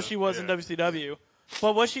 Medusa is what she was in yeah. WCW.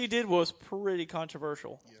 But what she did was pretty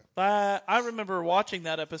controversial. I remember watching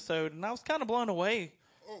that episode, and I was kind of blown away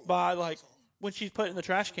by, like, when she's put in the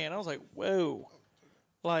trash can. I was like, whoa.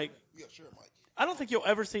 Like, Yeah, sure, Mike. I don't think you'll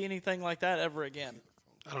ever see anything like that ever again.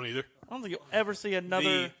 I don't either. I don't think you'll ever see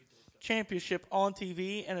another championship on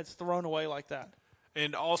TV, and it's thrown away like that.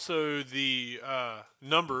 And also the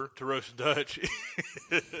number to Roast Dutch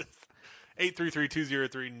is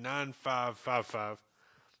 833-203-9555.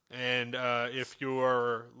 And if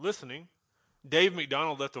you're listening, Dave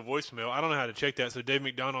McDonald left a voicemail. I don't know how to check that, so Dave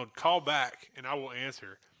McDonald, call back, and I will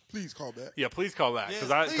answer. Please call back. Yeah, please call back. Yes,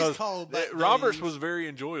 Because please call back, Roberts Dave. was very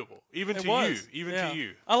enjoyable, even It to was. you. Even Yeah. to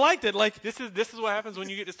you. I liked it. Like, This is what happens when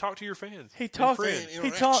you get to talk to your fans. he and talked friends.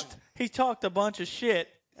 he talked a bunch of shit,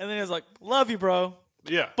 and then he was like, love you, bro,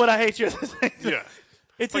 Yeah. but I hate you at the same time. Yeah.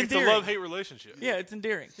 It's Like it's a endearing. love-hate relationship. Yeah, it's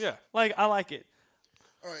endearing. Yeah. Like, I like it.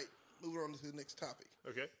 All right, moving on to the next topic.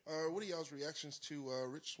 Okay. What are y'all's reactions to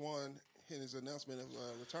Rich Swann and his announcement of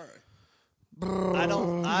retiring? I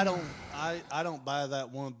don't buy that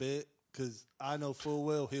one bit because I know full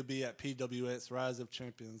well he'll be at PWX Rise of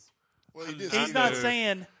Champions. Well, he did. I He's not know-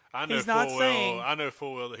 saying. I know He's full not well. saying. I know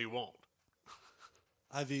full well that he won't.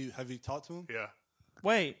 Have you talked to him? Yeah.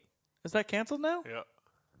 Wait, is that canceled now? Yeah.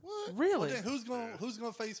 What? Really? Well, then who's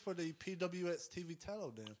gonna face for the PWX TV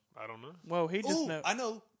title then? I don't know. Well, he just Ooh, know. I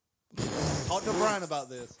know. Talk to Brian about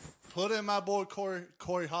this. Put in my boy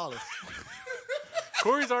Corey Hollis.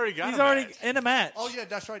 Corey's already got. He's a already match. in a match. Oh yeah,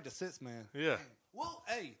 that's right, the sixth man. Yeah. Well,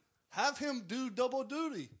 hey, have him do double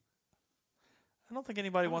duty. I don't think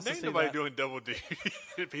anybody wants to Ain't see nobody that. doing double D.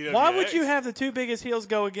 at PWX. Why would you have the two biggest heels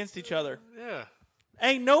go against each other? Yeah.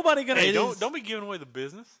 Ain't nobody gonna. Hey, do don't be giving away the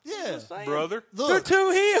business, Yeah, brother. They're look, two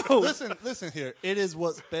heels. listen here. It is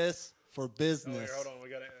what's best for business. Hold on, we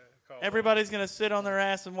got to call. Everybody's gonna sit on their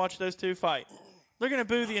ass and watch those two fight. They're gonna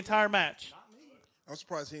boo the entire match. I'm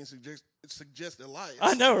surprised he didn't suggest Elias.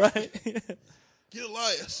 I know, right? Get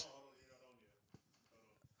Elias.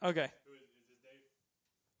 Okay.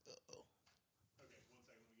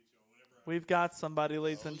 We've got somebody,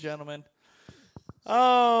 ladies and gentlemen.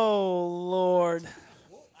 Oh Lord.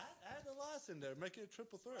 Well, add the last in there. Make it a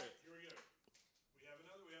triple threat.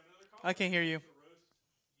 I can't hear you.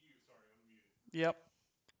 Yep.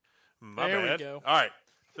 My There we bad. go. All right.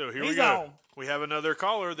 So here we He's go. on. We have another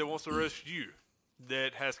caller that wants to roast you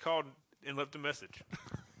that has called and left a message.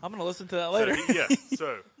 I'm gonna listen to that later. So, yeah.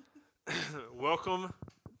 So, welcome,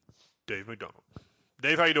 Dave McDonald.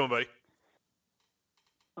 Dave, how you doing, buddy?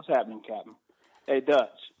 What's happening, Captain? Hey, Dutch,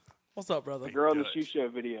 What's up, brother? the girl in the Dutch. shoe show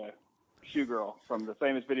video, Shoe Girl, from the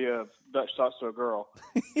famous video of Dutch talks to a girl.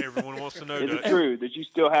 Everyone wants to know, Is it Dutch. true that you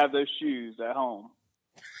still have those shoes at home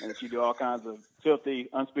and that you do all kinds of filthy,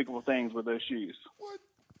 unspeakable things with those shoes?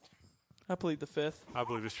 I plead the fifth. I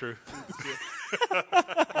believe it's true. 1,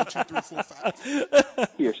 2, 3, 4, 5.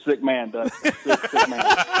 You're a sick man, Dutch. Sick man.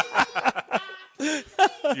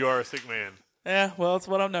 You are a sick man. Yeah, well, it's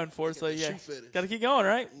what I'm known for. So yeah, shoe fetish. got to keep going,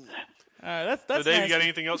 right? All right, that's So, Dave, you got nasty.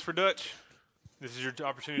 anything else for Dutch? This is your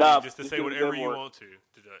opportunity No, just to this say is whatever good you work. want to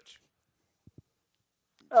Dutch.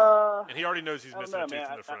 Uh, And he already knows he's I don't missing a know, tooth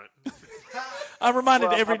man. in the front. I'm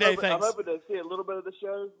reminded well, everyday I'm things. hoping to see a little bit of the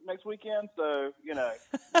show next weekend, so,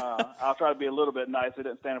 I'll try to be a little bit nice. It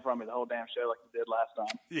didn't stand in front of me the whole damn show like you did last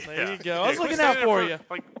time. Yeah. There you go. I was quit looking out standing for in you. front-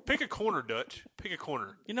 Like, pick a corner, Dutch. Pick a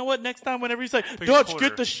corner. You know what? Next time, whenever you say, a Dutch, corner.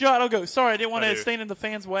 get the shot, I'll go, sorry, I didn't want I to do. stand in the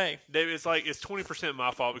fans' way. Dave, it's like it's 20%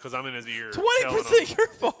 my fault because I'm in his ear. 20% your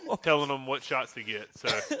fault. telling him what shots to get. So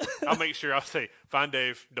I'll make sure. I'll say, find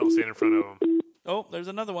Dave. Don't stand in front of him. Oh, there's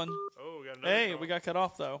another one. Oh, we got another Hey, call. we got cut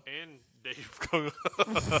off, though. And Dave.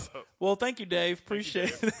 Well, thank you, Dave. Appreciate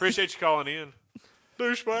it. Appreciate you calling in.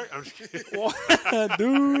 Douchebag. I'm just kidding.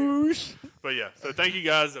 Douche. But yeah, so thank you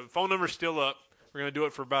guys. The phone number's still up. We're going to do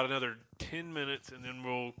it for about another 10 minutes, and then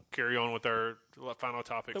we'll carry on with our final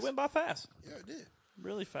topics. It went by fast. Yeah, it did.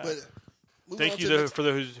 Really fast. But moving Thank on you to the to, next- for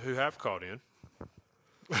those who have called in.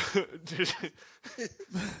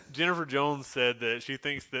 Jennifer Jones said that she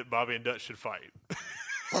thinks that Bobby and Dutch should fight.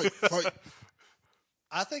 fight.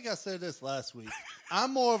 I think I said this last week.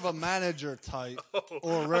 I'm more of a manager type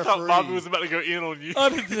or I referee. thought Bobby was about to go in on you. I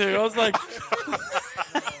did too. I was like,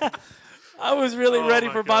 I was really Oh, ready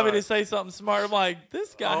my for Bobby God. to say something smart. I'm like,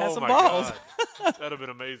 this guy has Oh some my balls. God. That'd have been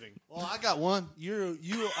amazing. Well, I got one. You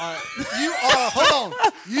are hold on.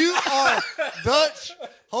 You are Dutch.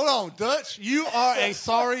 Hold on, Dutch. You are a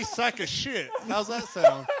sorry sack of shit. How's that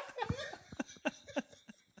sound?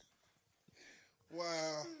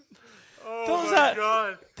 Wow. Oh Tell us my how-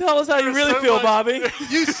 God. Tell us how you really so feel, much- Bobby.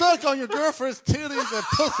 You suck on your girlfriend's titties and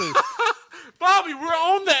pussy. Bobby, we're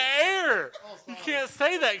on the air. You can't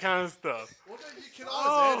say that kind of stuff. Well, then you can Oh.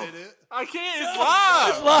 always edit it. I can't. It's live.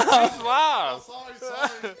 It's live. It's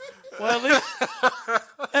live. Sorry. Well,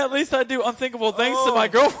 at least I do unthinkable things to my Oh.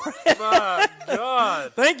 girlfriend. My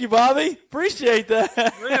God. Thank you, Bobby. Appreciate that.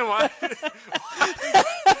 Man,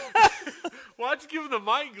 why'd you give him the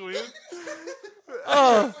mic, Glenn?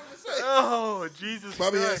 Oh, Jesus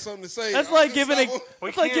Bobby Christ. has something to say. That's I like can't giving stop him. We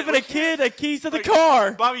it's like can't- giving we a kid a keys to the Like,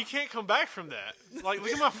 car. Bobby, you can't come back from that. Like,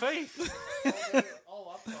 look at my face.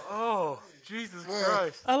 Oh, Jesus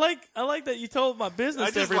Christ. I like that you told my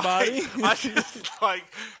business to everybody. I just like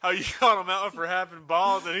how you called him out for having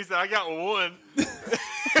balls, and he said, I got one.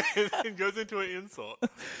 And then goes into an insult.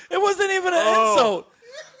 It wasn't even an Oh. insult.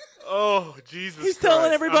 Oh, Jesus He's Christ.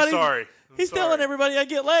 telling everybody. I'm sorry. He's telling everybody I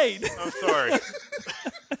get laid. I'm sorry.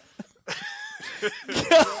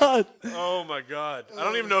 God, Oh, my God. I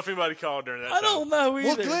don't even know if anybody called during that I don't know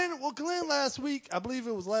Well, either. Glenn last week, I believe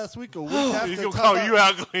it was last week or week time. after. He's going to talked call about- you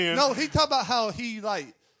out, Glenn. No, he talked about how he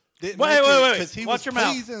didn't Wait, wait. because he Watch was your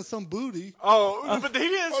mouth. pleasing some booty. Oh, but he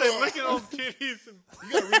didn't say Hold on. licking on titties. And,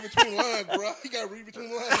 You gotta read between the lines, bro. You gotta read between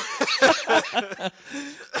the lines.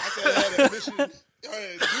 I said I had a mission. I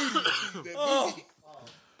had duty. That booty.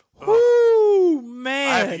 Woo, I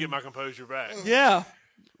man. have to get my composure back. Yeah,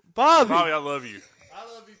 Bobby. Bobby, I love you. I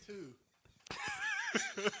love you too.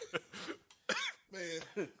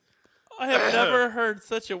 Man, I have never heard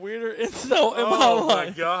such a weirder insult in my Oh, my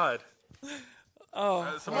life. God.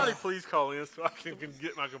 Oh, Somebody please call in so I can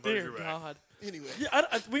get my composure dear back. God. anyway. Yeah,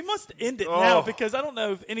 we must end it Oh. now because I don't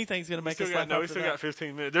know if anything's going to make us laugh We after still that. got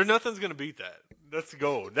 15 minutes. There's nothing's going to beat that. That's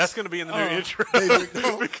gold. That's going to be in the new Oh. intro. David,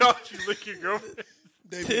 no. Because you lick your girlfriend.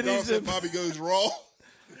 David Titties Goff said and- Bobby goes raw.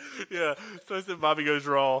 Yeah. So I said Bobby goes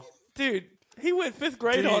raw. Dude, he went fifth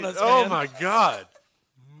grade on us, Oh, man. my God.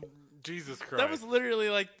 Jesus Christ. That was literally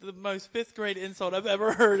like the most fifth grade insult I've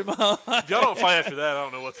ever heard in my life. If y'all don't fight after that, I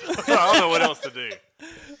don't know I don't know what else to do.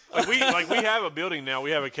 Like we have a building now. We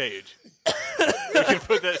have a cage. We can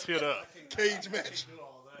put that shit up. Cage match.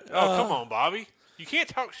 Oh, come on, Bobby. You can't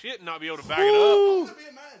talk shit and not be able to back it Ooh, Be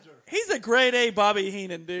a manager. he's a grade A Bobby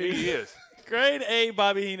Heenan, up. dude. He is. Grade A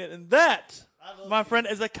Bobby Heenan. And that, my friend,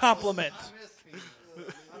 is a compliment.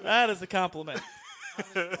 That is a compliment.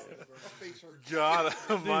 God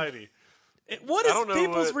Almighty. What I is don't know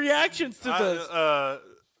people's what- reactions to this? I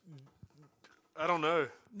don't know.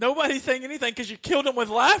 Nobody's saying anything because you killed him with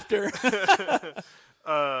laughter.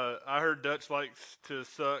 I heard Dutch likes to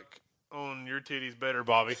suck on your titties better,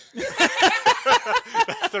 Bobby.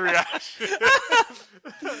 That's the reaction.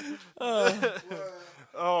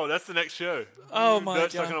 Oh, that's the next show. Oh, my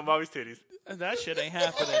Dutch God. sucking on Bobby's titties. That shit ain't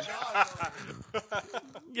happening.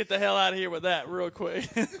 Get the hell out of here with that real quick.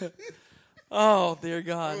 Oh, dear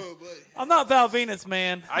God. Oh, buddy. I'm not Val Venus,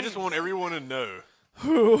 man. I just want everyone to know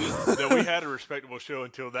that we had a respectable show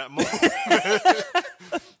until that moment.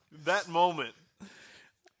 That moment.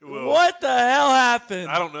 Well, What the hell happened?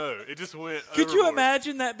 I don't know. It just went. Could you overboard.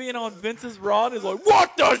 imagine that being on Vince's Rod? Is like,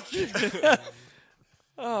 what the shit?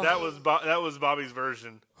 That was Bobby's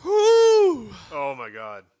version. Whew. Oh my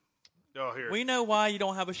God. Oh, here. We know why you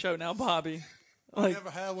don't have a show now, Bobby. I Like, never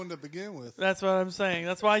had one to begin with. that's what I'm saying.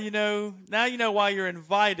 That's why now you know why you're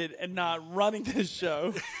invited and not running this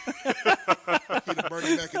show. Get a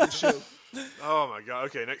Bernie back in the show. Oh my God.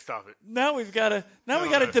 Okay, next topic. Now we got to no.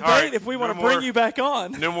 debate All right, if we want to no bring more. you back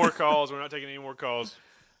on. No more calls. We're not taking any more calls.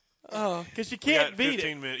 Oh, because you We can't got beat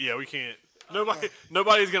 15 it. minutes. Yeah, we can't.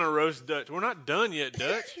 Nobody's gonna roast Dutch. We're not done yet,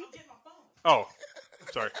 Dutch. Oh,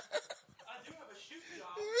 sorry.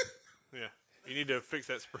 Yeah, you need to fix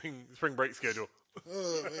that spring break schedule.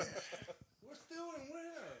 Oh, man. We're still in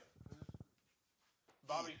winter.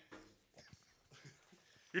 Bobby.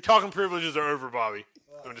 Your talking privileges are over, Bobby.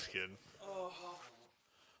 I'm just kidding.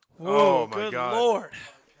 Whoa, Oh, my good God. Lord.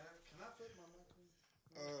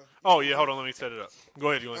 Oh, yeah, hold on. Let me set it up.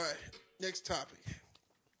 Go ahead, Glenn. All right, next topic.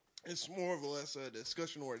 It's more or less a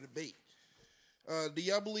discussion or a debate. Do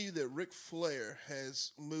y'all believe that Ric Flair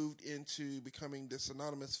has moved into becoming the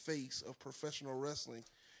synonymous face of professional wrestling?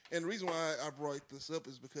 And the reason why I brought this up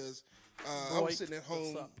is because I was sitting at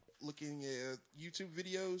home looking at YouTube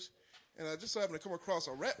videos, and I just happened to come across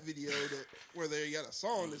a rap video where they got a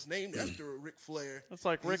song that's named after Ric Flair. It's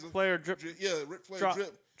like And Ric he's a- Flair drip, Yeah, Ric Flair drop,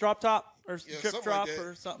 drip. drop top or Yeah, drip something drop like that.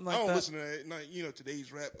 or something I like don't that. listen to that,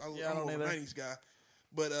 today's rap. Yeah, I I'm don't more of a either. 90s guy.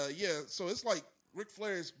 But yeah, so it's like Ric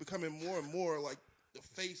Flair is becoming more and more like the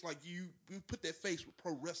face. Like you put that face with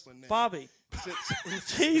pro wrestling now. Bobby,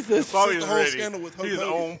 Since, Jesus. Bobby's the whole ready. scandal with Hulk He's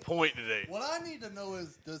Hogan. on point today. What I need to know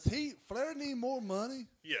is, does Flair need more money?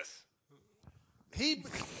 Yes.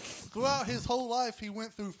 Throughout his whole life, he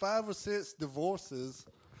went through 5 or 6 divorces.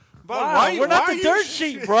 Wow, we're not the dirt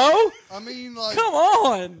sheet, bro. I mean, like, Come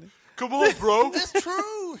on. Come on, bro. it's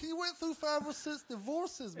true. He went through 5 or 6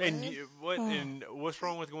 divorces, man. And what's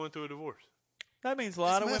wrong with going through a divorce? That means a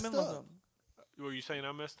lot It's of messed women love up. him. Were you saying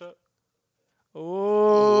I messed up?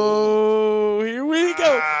 Oh, here we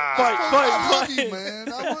go. I love Fight. you,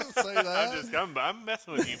 man. I wouldn't say that. I'm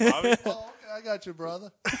messing with you, Bobby. Oh, okay, I got you,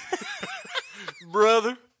 brother.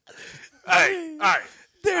 Brother. Hey, all right.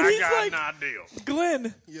 Dude, I he's got like, an ideal.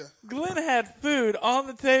 Glenn. Yeah. Glenn had food on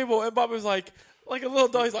the table, and Bobby was like a little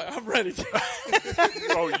dog. He's like, I'm ready.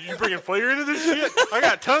 Oh, you bringing Flair into this shit? I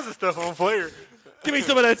got tons of stuff on Flair. Give me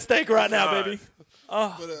some of that steak right now, All right. baby.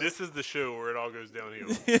 But This is the show where it all goes downhill.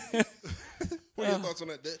 what are your thoughts on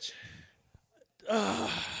that, Dutch?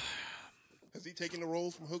 Has he taken the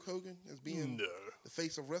role from Hulk Hogan as being No. the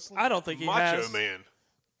face of wrestling? I don't think he Macho has. Man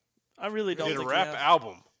I really don't did a think rap he has.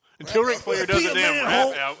 album. Until Ric Flair does a damn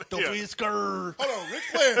rap album. Don't Yeah. be scared. Hold on, Ric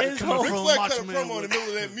Flair. His whole- Ric Flair cut Macho a Man promo in the middle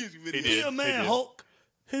of that music video. He did. Yeah, man, did. Hulk.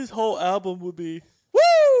 His whole album would be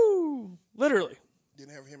woo, literally.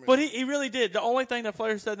 Didn't have him. In But it. he really did. The only thing that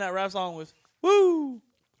Flair said in that rap song was woo.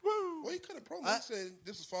 Well, he cut a promo. He said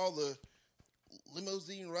this is for all the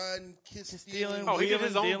limousine riding, kiss stealing, stealing. Oh, he did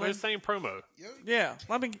his own Dealing. his same promo. Yeah,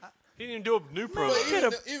 I mean, He didn't even do a new promo. But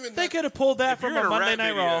coulda- they could have pulled that If you're from in a a Monday rap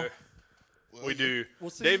Night video, Raw. we do.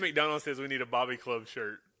 see- Dave McDonald says we need a Bobby Club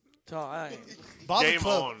shirt. Oh, I ain't. Bobby Game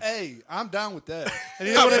Club. on. Hey, I'm down with that. And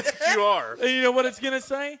you know what? You are. And you know what it's gonna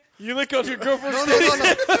say? You look on your girlfriend's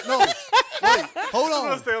No. Wait, hold I'm on.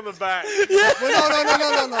 gonna stay on the back. Wait,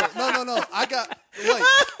 no. I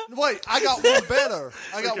got one better.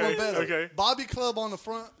 One better. okay. Bobby Club on the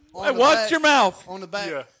front. On Hey, the watch back, your mouth. On the back.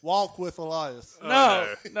 Yeah. Walk with Elias.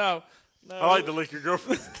 No. I like to lick your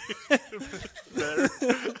girlfriend's better.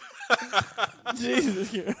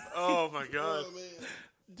 Jesus. Oh my god. Oh, man.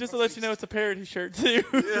 Just to let you know, it's a parody shirt too.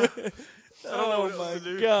 Yeah. I don't know Oh what else my to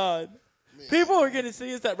do. God. People are going to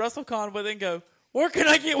see us at WrestleCon, but then go, where can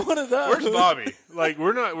I get one of those? Where's Bobby? Like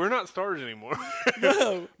we're not stars anymore.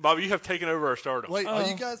 No. Bobby, you have taken over our stardom. Wait, are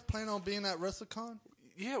you guys planning on being at WrestleCon?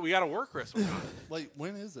 Yeah, we got to work WrestleMania. Wait,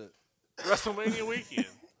 when is it? WrestleMania weekend.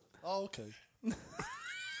 Oh, okay.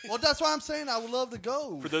 Well, that's why I'm saying I would love to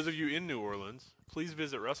go. For those of you in New Orleans, please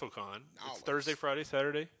visit WrestleCon. It's Thursday, Friday,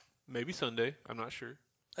 Saturday, maybe Sunday. I'm not sure.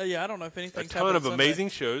 Yeah, I don't know if A anything's ton of happening Sunday. amazing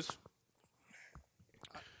shows.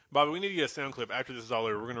 Bobby, we need to get a sound clip. After this is all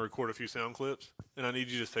over, we're going to record a few sound clips, and I need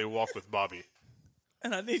you to say "Walk with Bobby."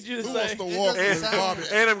 And I need you to Who say, wants to walk doesn't with sound- Bobby?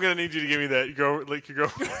 And I'm going to need you to give me that lick your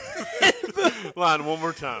girlfriend line one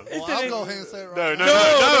more time. Well, I'll go ahead and say it right No, now.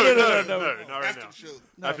 not right After now. the show.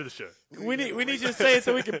 After the show. we need you to say it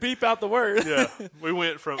so we can beep out the word. Yeah, we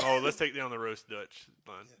went from let's take down the roast Dutch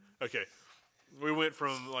line. Okay, we went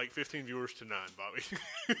from like 15 viewers to 9,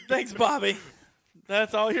 Bobby. Thanks, Bobby.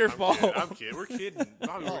 That's all your fault. I'm kidding. We're kidding.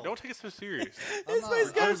 Bobby, don't take it so serious. His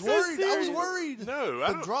face got I was so worried. I was serious. worried. No, I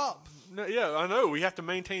The don't. drop. No, yeah, I know. We have to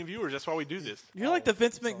maintain viewers. That's why we do this. You're like the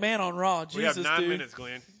Vince McMahon on Raw. We Jesus, have 9 dude. minutes,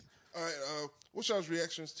 Glenn. All right. What's y'all's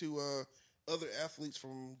reactions to other athletes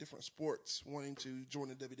from different sports wanting to join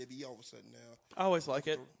the WWE all of a sudden now? I always like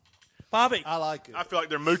it. Bobby. I like it. I feel like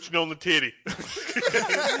they're mooching on the titty.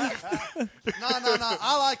 No.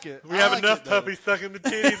 I like it. We have enough puppies sucking the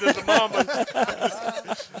titties as the mama.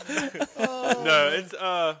 No, it's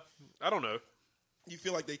I don't know. You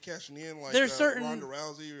feel like they cashing in like There's certain- Ronda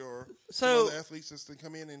Rousey or So- some other athletes that's to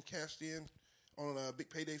come in and cashed in on a big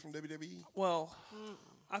payday from WWE? Well,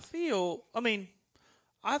 I feel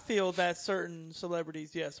that certain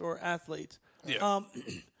celebrities, yes, or athletes. Yeah.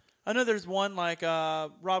 I know there's one like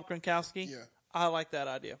Rob Gronkowski. Yeah. I like that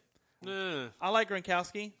idea. I like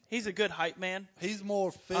Gronkowski. He's a good hype man. He's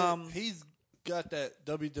more fit. Um, He's got that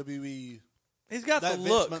WWE. He's got That the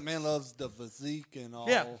look. Vince McMahon loves the physique and all.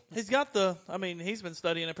 Yeah, he's got the. I mean, he's been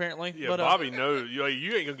studying apparently. Yeah, but, Bobby knows. You ain't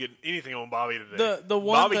going to get anything on Bobby today. The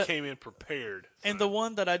one Bobby that- came in prepared. and the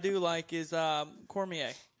one that I do like is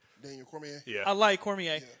Cormier. Daniel Cormier. Yeah. I like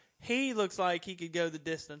Cormier. He looks like he could go the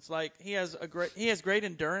distance. Like he has great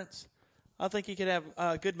endurance. I think he could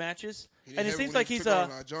have good matches. He And didn't it have seems when like he he's took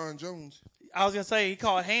on, John Jones. I was gonna say he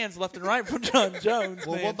caught hands left and right from John Jones.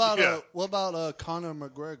 Well, man. what about Conor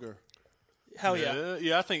McGregor? Hell yeah,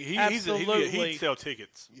 Yeah, I think he'd Absolutely. sell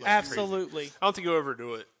tickets. absolutely. I don't think he'll ever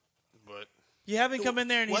do it, but You have him come in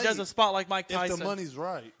there and he Wait, does a spot like Mike If Tyson. the money's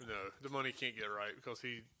right, no, the money can't get right because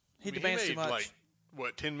he demands made too much. like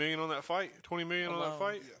what, $10 million on that fight, $20 million on that Alone.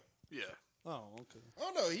 fight. Yeah. oh, okay. I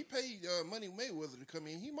don't know. He paid Money Mayweather to come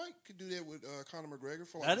in. He could do that with Conor McGregor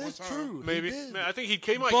for like That one is time. true. Maybe. He did. Man, I think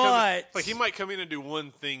he might But- come in and do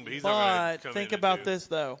one thing, but he's not But going to come think in about and do. this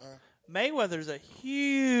though. Mayweather's a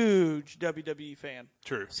huge WWE fan.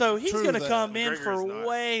 True. So he's True going to that. come in McGregor's for not.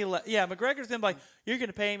 way less. Yeah, McGregor's going to be like, you're going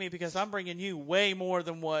to pay me because I'm bringing you way more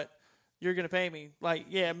than what you're going to pay me. Like,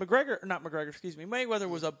 yeah, Mayweather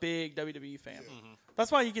was a big WWE fan. Mm-hmm.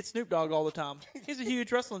 That's why you get Snoop Dogg all the time. He's a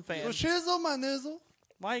huge wrestling fan. Well, shizzle, my nizzle.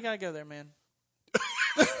 Why you got to go there, man?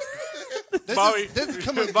 Bobby, This is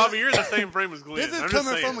coming, Bobby, you're in the same frame as Glenn. This is I'm just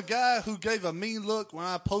coming saying. from a guy who gave a mean look when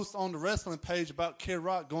I post on the wrestling page about Kid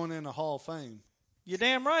Rock going in the Hall of Fame. You're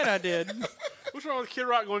damn right I did. What's wrong with Kid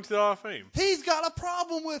Rock going to the Hall of Fame? He's got a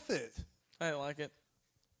problem with it I don't like it.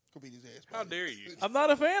 Go beat his ass. How Bobby. dare you? I'm not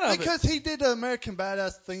a fan of it. because he did the American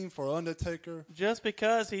Badass theme for Undertaker. Just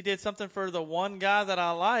because he did something for the one guy that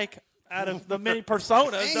I like out of the many personas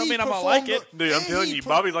And don't he mean I'm going to like it. performed Dude, I'm and telling he you, per-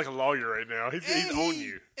 Bobby's like a lawyer right now. He's and on he-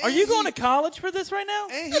 you. Are and you he- going to college for this right now?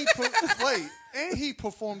 And he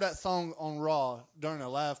performed that song on Raw during a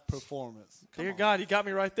live performance. Come Dear on. God, you got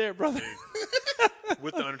me right there, brother.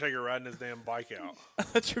 With the Undertaker riding his damn bike out. I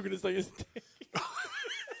thought you were going to say his name.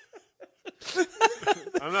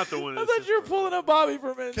 I'm not the one I that's thought you were pulling up Bobby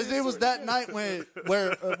for a minute. Because it was that night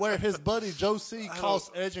where his buddy Joe C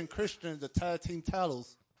cost Edge and Christian the tag team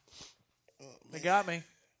titles. They got me.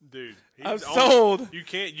 Dude. he's I'm on- sold. You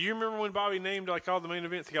can't. Do you remember when Bobby named like all the main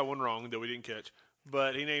events? He got one wrong that we didn't catch.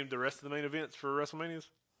 But he named the rest of the main events for WrestleManias.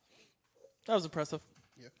 That was impressive.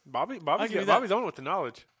 Bobby's give you that. on with the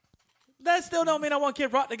knowledge. That still don't mean I want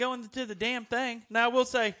Kid Rock to go into the damn thing. Now, I will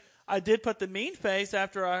say I did put the mean face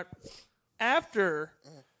after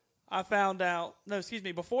I found out. No, excuse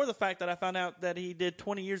me. Before the fact that I found out that he did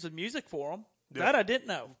 20 years of music for him. Yeah. That I didn't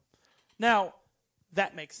know. Now,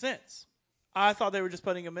 that makes sense. I thought they were just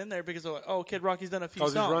putting him in there because they're like, oh, Kid Rock, he's done a few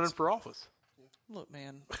Because songs. he's running for office. Look,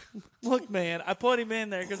 man. Look, man. I put him in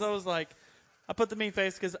there because I was like, I put the mean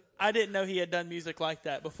face because I didn't know he had done music like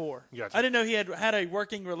that before. Gotcha. I didn't know he had a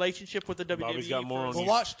working relationship with the WWE. Bobby's got more on for- Well,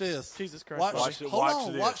 watch this. Jesus Christ, Watch, Bobby. Watch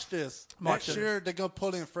this. watch this. Watch Next it. year, they're going to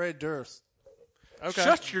put in Fred Durst. Okay.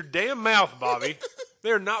 Shut your damn mouth, Bobby.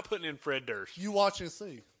 They're not putting in Fred Durst. You watch and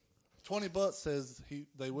see. $20 says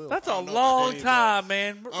they will. That's a don't know long about time,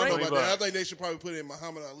 man. I don't know Right- about that. I bucks. think they should probably put in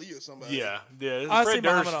Muhammad Ali or somebody. Yeah. I see Fred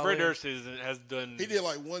Muhammad Ali. Durst has done He did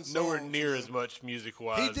like one song. nowhere near as much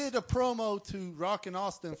music-wise. He did a promo to Rock and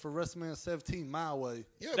Austin for WrestleMania 17, My Way.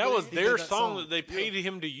 Yeah, That but was he- their did that song song. that they paid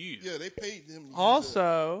him to use. Yeah, they paid him. to use it.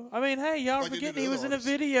 Also, I mean, hey, y'all Like they forgetting do he the was in a others.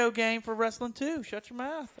 video game for wrestling too. Shut your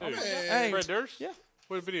mouth. Dude, Hey, Fred Durst? yeah.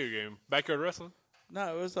 What video game? Backyard Wrestling?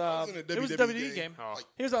 No, it was in a it was a WWE WWE game. Oh.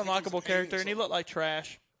 He was an I think he was unlockable a painting character, or and he something. looked like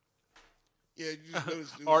trash. Yeah, you just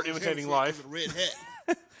noticed it Art was him imitating because life. of the red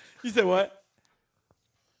hat. You said what?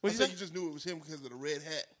 I What'd you said say? you just knew it was him because of the red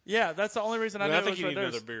hat. Yeah, that's the only reason I knew I it think was you Fred need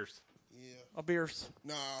another Durst. beers. Yeah, A beers.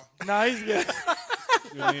 nah. Nah, he's good.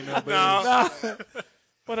 No. Nah.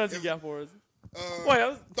 What else you got for us? Wait, I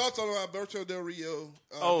was, Thoughts on Alberto Del Rio?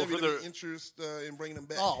 Oh, for WWE the- interest in bringing him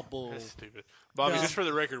back. Oh, bull. That's stupid. Bobby, Yeah. just for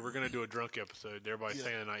the record, we're going to do a drunk episode. Everybody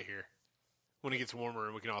stay the night here. When it gets warmer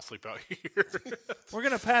and we can all sleep out here. we're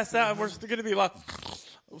gonna pass out, and we're still gonna be like,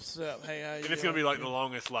 "What's up? Hey, how you And it's going to be like the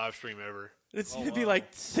longest live stream ever. It's gonna be like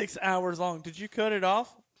 6 hours long. Did you cut it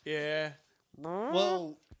off? Yeah.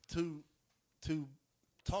 Well, to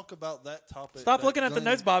talk about that topic. Stop that looking at the Glenn-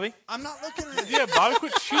 notes, Bobby. I'm not looking at it. Yeah, Bobby,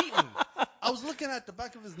 quit cheating. I was looking at the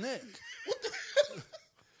back of his neck.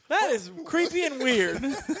 That is creepy and weird.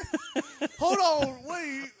 Hold on,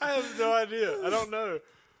 wait. I have no idea. I don't know.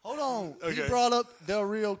 Hold on. He Okay. brought up Del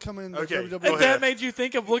Rio coming to Okay, WWE. go And ahead. that made you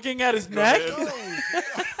think of looking at his neck?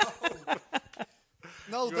 ahead.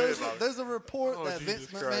 No, Go there's, ahead, Bobby. there's a report Oh, that Jesus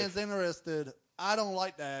Vince Christ. McMahon's interested. I don't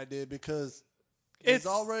like that idea because It's- he's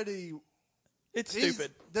already It's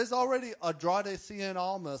stupid. There's already Andrade Cien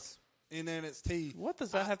Almas in NXT. What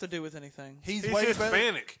does that have to do with anything? He's He's way better.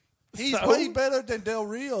 Hispanic. He's So? way better than Del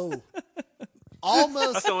Rio.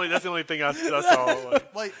 Almas. That's the only thing I saw.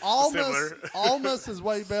 Like, Wait, Similar. Almas is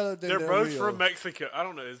way better than they're Del both Rio. from Mexico. I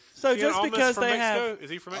don't know. Is So Cien just Almas because from they Mexico? have- Is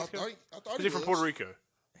he from I Mexico? thought Is he from Puerto Rico?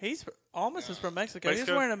 He's Almas is from Mexico.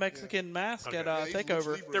 Mexico? He's wearing a Mexican mask Okay. at Yeah, he's Takeover. Lucha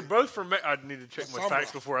Libre. They're both from. I need to check my Samurai.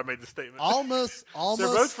 facts before I made the statement. Almas. They're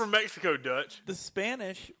both from Mexico, Dutch. The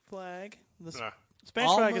Spanish flag. The Ah,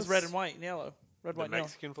 Spanish flag is Almas- red and white and yellow. Red, the white, and yellow.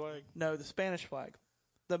 Mexican flag, No, the Spanish flag.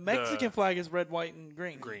 The Mexican flag is red, white, and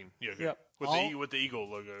green. green. Yeah. Okay. Yep. With the eagle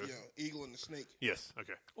logo. Yeah, eagle and the snake. Yes.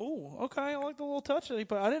 Okay. Oh, okay. I like the little touch that he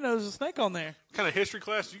put. I didn't know there was a snake on there. What kind of history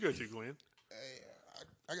class do you go to, Glenn? Hey,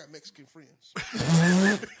 I got Mexican friends.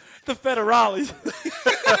 The Federales.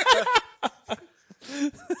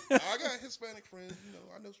 I got Hispanic friends. You know,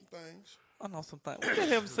 I know some things. I know something. Look at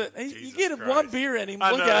him sitting. You Jesus get him Christ. one beer in him.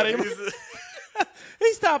 I Look know, at him. he's-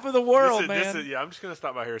 He's top of the world, man. I'm just gonna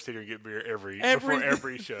stop by here, sit here, and get beer Every- before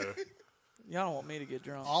every show. Y'all don't want me to get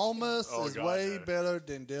drunk. Almas Oh, is God, way no. better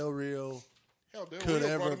than Del Rio Hell, Del could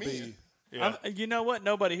Rio brought ever him in. be. Yeah. You know what?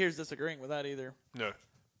 Nobody here's disagreeing with that either. No.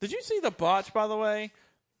 Did you see the botch, by the way,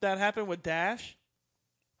 that happened with Dash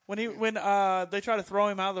when they tried to throw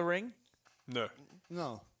him out of the ring? No.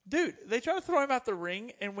 No. Dude, they tried to throw him out the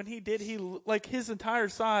ring, and when he did, like his entire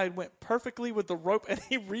side went perfectly with the rope, and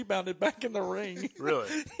he rebounded back in the ring. Really?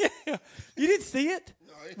 Yeah, you didn't see it.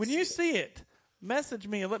 No, I didn't When see you it. see it, message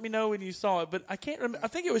me and let me know when you saw it. But I can't remember. I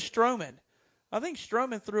think it was Strowman. I think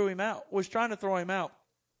Strowman threw him out. Was trying to throw him out.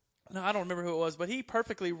 No, I don't remember who it was, but he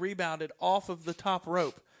perfectly rebounded off of the top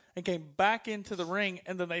rope and came back into the ring,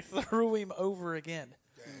 and then they threw him over again.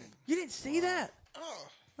 You didn't see that? Oh,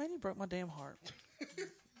 Man, you broke my damn heart.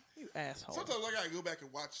 You asshole. sometimes I gotta go back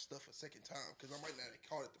and watch stuff a second time because I might not have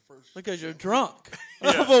caught it the first. Because you're drunk.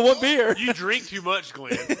 Yeah. For what beer? You drink too much,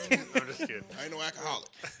 Glenn. I'm just kidding. I ain't no alcoholic.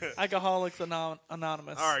 Alcoholics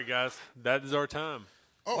Anonymous. All right, guys. That is our time.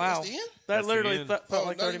 Oh, Wow. that's the end? That That's the literally end. felt Oh,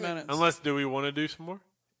 like not 30 even- minutes. Unless, do we want to do some more?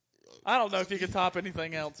 I don't know if you can top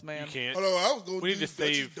anything else, man. You can't. Oh, no, I was going We to need do to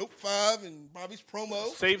Dutch's save- Dope 5 and Bobby's promo.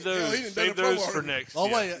 Save Hell, those. he done Save done a promo those for already. next. Oh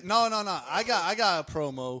yeah. wait, no. I got a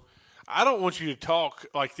promo. I don't want you to talk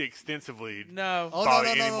like extensively. No. Oh Bobby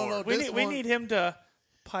no, no, no, anymore. no, no. we This need we one- need him to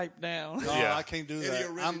pipe down. No, Yeah. I can't do Eddie that.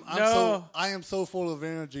 already- No. I am so full of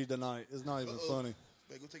energy tonight. It's not even funny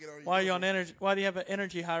Better go take it out of your Why are you mouth. on energy? Why do you have an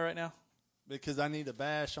energy high right now? because I need to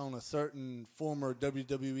bash on a certain former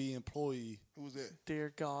WWE employee. Who was that?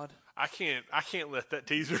 Dear God. I can't let that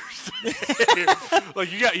teaser stay.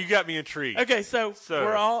 Like you got me intrigued. Okay, so So-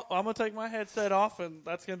 we're all. I'm gonna take my headset off, and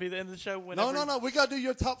that's gonna be the end of the show. Whenever, No. We got to do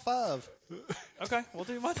your top 5. Okay, we'll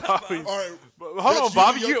do my top Bobby, five. All right. Hold on, Dutch,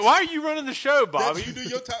 Bobby. do your- Why are you running the show, Bobby? Dutch, you do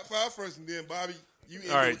your top 5 first, and then Bobby, you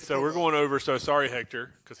end All right, with the so we're promo. going over. So sorry,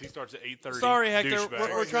 Hector, because he starts at 8:30. Sorry, Hector.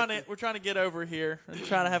 douchebag. We're trying to get over here and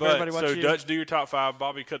trying to have But everybody watch so you. Dutch, do your top 5.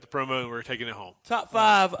 Bobby, cut the promo, and we're taking it home. Top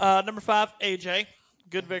 5. Number 5, AJ.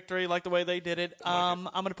 Good victory, like the way they did it. I'm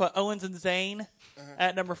going to put Owens and Zayn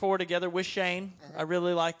at number 4 together with Shane. I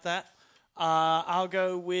really like that. I'll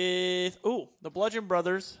go with the Bludgeon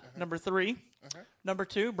Brothers, number 3. Number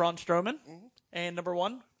 2, Braun Strowman. And number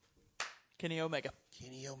 1, Kenny Omega.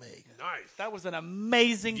 Kenny Omega. Nice. That was an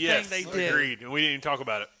amazing Yes, thing they did. agreed. And we didn't even talk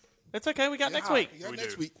about it. It's okay. We got next week. You got We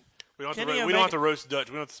next do. week. We don't, have Kenny to, we don't Omega- have to roast Dutch.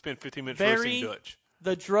 We don't have to spend 15 minutes roasting Dutch.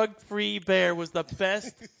 The drug-free bear was the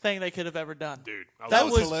best thing they could have ever done. Dude, I That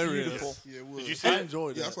love was it. hilarious. beautiful. Yeah, it was. Did you see I it?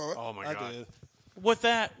 enjoyed Yeah, I it. saw it. Oh my I god. did. With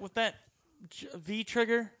that V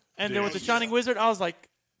trigger, and then with the Dude. Shining Wizard, I was like,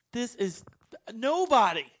 "This is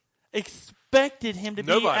nobody expected him to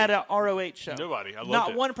be Nobody. at a ROH show. Nobody. I loved Not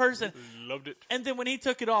it. one person." Loved it. And then when he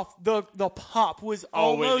took it off, the pop was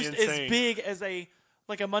Oh, it went almost as insane. big as a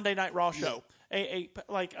Monday Night Raw show, a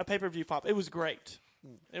pay-per-view pop. It was great.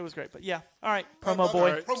 It was great. But yeah, all right, promo Bobby, boy.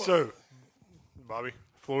 All right, Promo. so Bobby,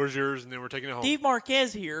 floor is yours, and then we're taking it home. Steve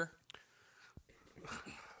Marquez here.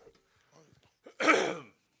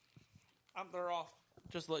 They're off.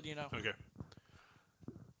 Just letting you know. Okay.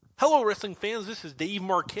 Hello, wrestling fans. This is Dave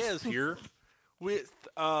Marquez here with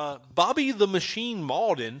Bobby the Machine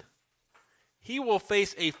Malden. He will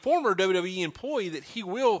face a former WWE employee that he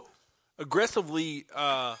will aggressively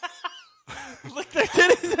Look, they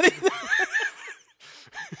did it.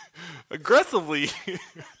 aggressively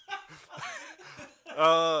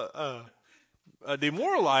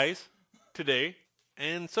demoralize today.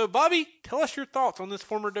 And so, Bobby, tell us your thoughts on this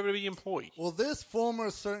former WWE employee. Well, this former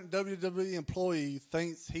certain WWE employee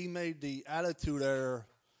thinks he made the Attitude Era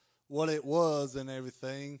what it was and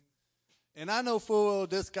everything. And I know full well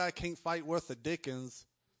this guy can't fight worth a dickens.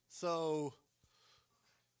 So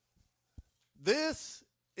This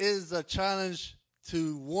is a challenge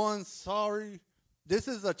to one. Sorry, this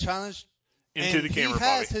is a challenge Into and the camera, He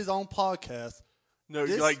has Bobby. his own podcast. No,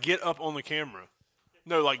 This- you like get up on the camera.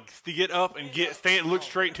 No, like to get up and look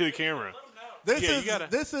straight into the camera. This Yeah, you is gotta-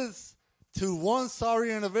 this is to one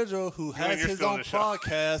sorry individual who has you're his still in own the show.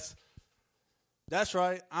 podcast. That's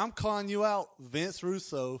right. I'm calling you out, Vince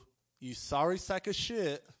Russo. You sorry sack of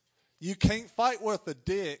shit. You can't fight worth a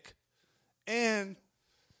dick. And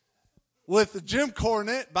with Jim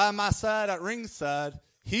Cornette by my side at ringside,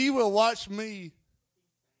 he will watch me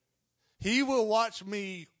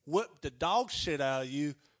whip the dog shit out of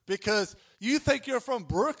you because you think you're from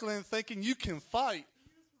Brooklyn thinking you can fight.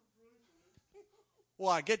 Well,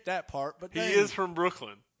 I get that part, but He dang, is from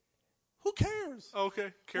Brooklyn. who cares?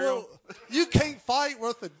 Okay, carry on. Well, you can't fight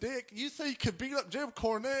worth a dick. You say you could beat up Jim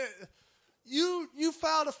Cornette. You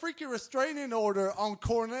filed a freaking restraining order on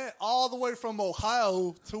Cornette all the way from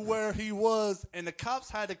Ohio to where he was, and the cops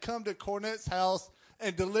had to come to Cornette's house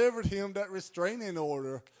and delivered him that restraining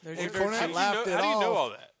order. There's And your dirt Cornette sheet. laughed it How do you know off. all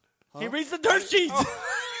that? He reads the dirt sheets.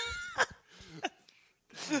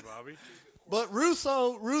 Bobby? But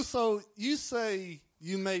Russo, you say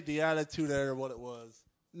you made the Attitude Era what it was.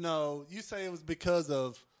 No, you say it was because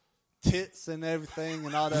of tits and everything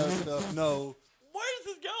and all that other stuff. No. Where is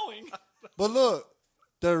this going? But look,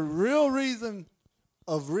 the real reason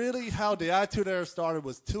of really how the Attitude Era started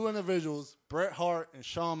was two individuals, Bret Hart and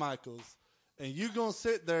Shawn Michaels. And you going to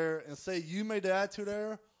sit there and say you made the Attitude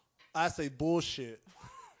Era? I say bullshit.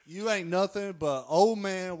 You ain't nothing but an old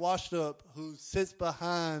man washed up who sits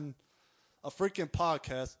behind a freaking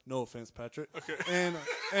podcast. No offense, Patrick. Okay. And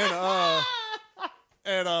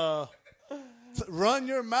run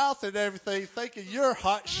your mouth and everything thinking you're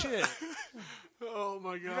hot shit. Oh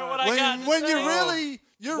my God! You know what I got to When say?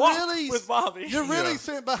 you're Walk really with Bobby. You're really Yeah.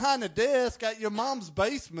 sitting behind a desk at your mom's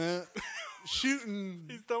basement shooting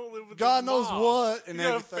He don't live with God his knows mom. what and He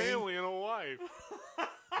got everything. a family and a wife.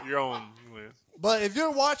 Your own, Liz. But if you're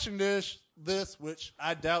watching this, which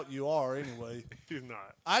I doubt you are anyway, He's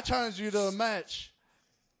not. I challenge you to a match.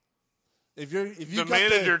 If you The got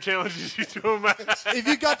manager challenges you to a match. if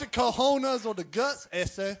you got the cojones or the guts,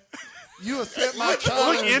 Esse, you accept my Look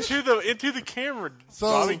challenge. into the camera, So,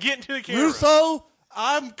 Bobby. Get into the camera. Russo,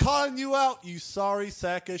 I'm calling you out, you sorry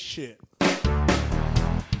sack of shit.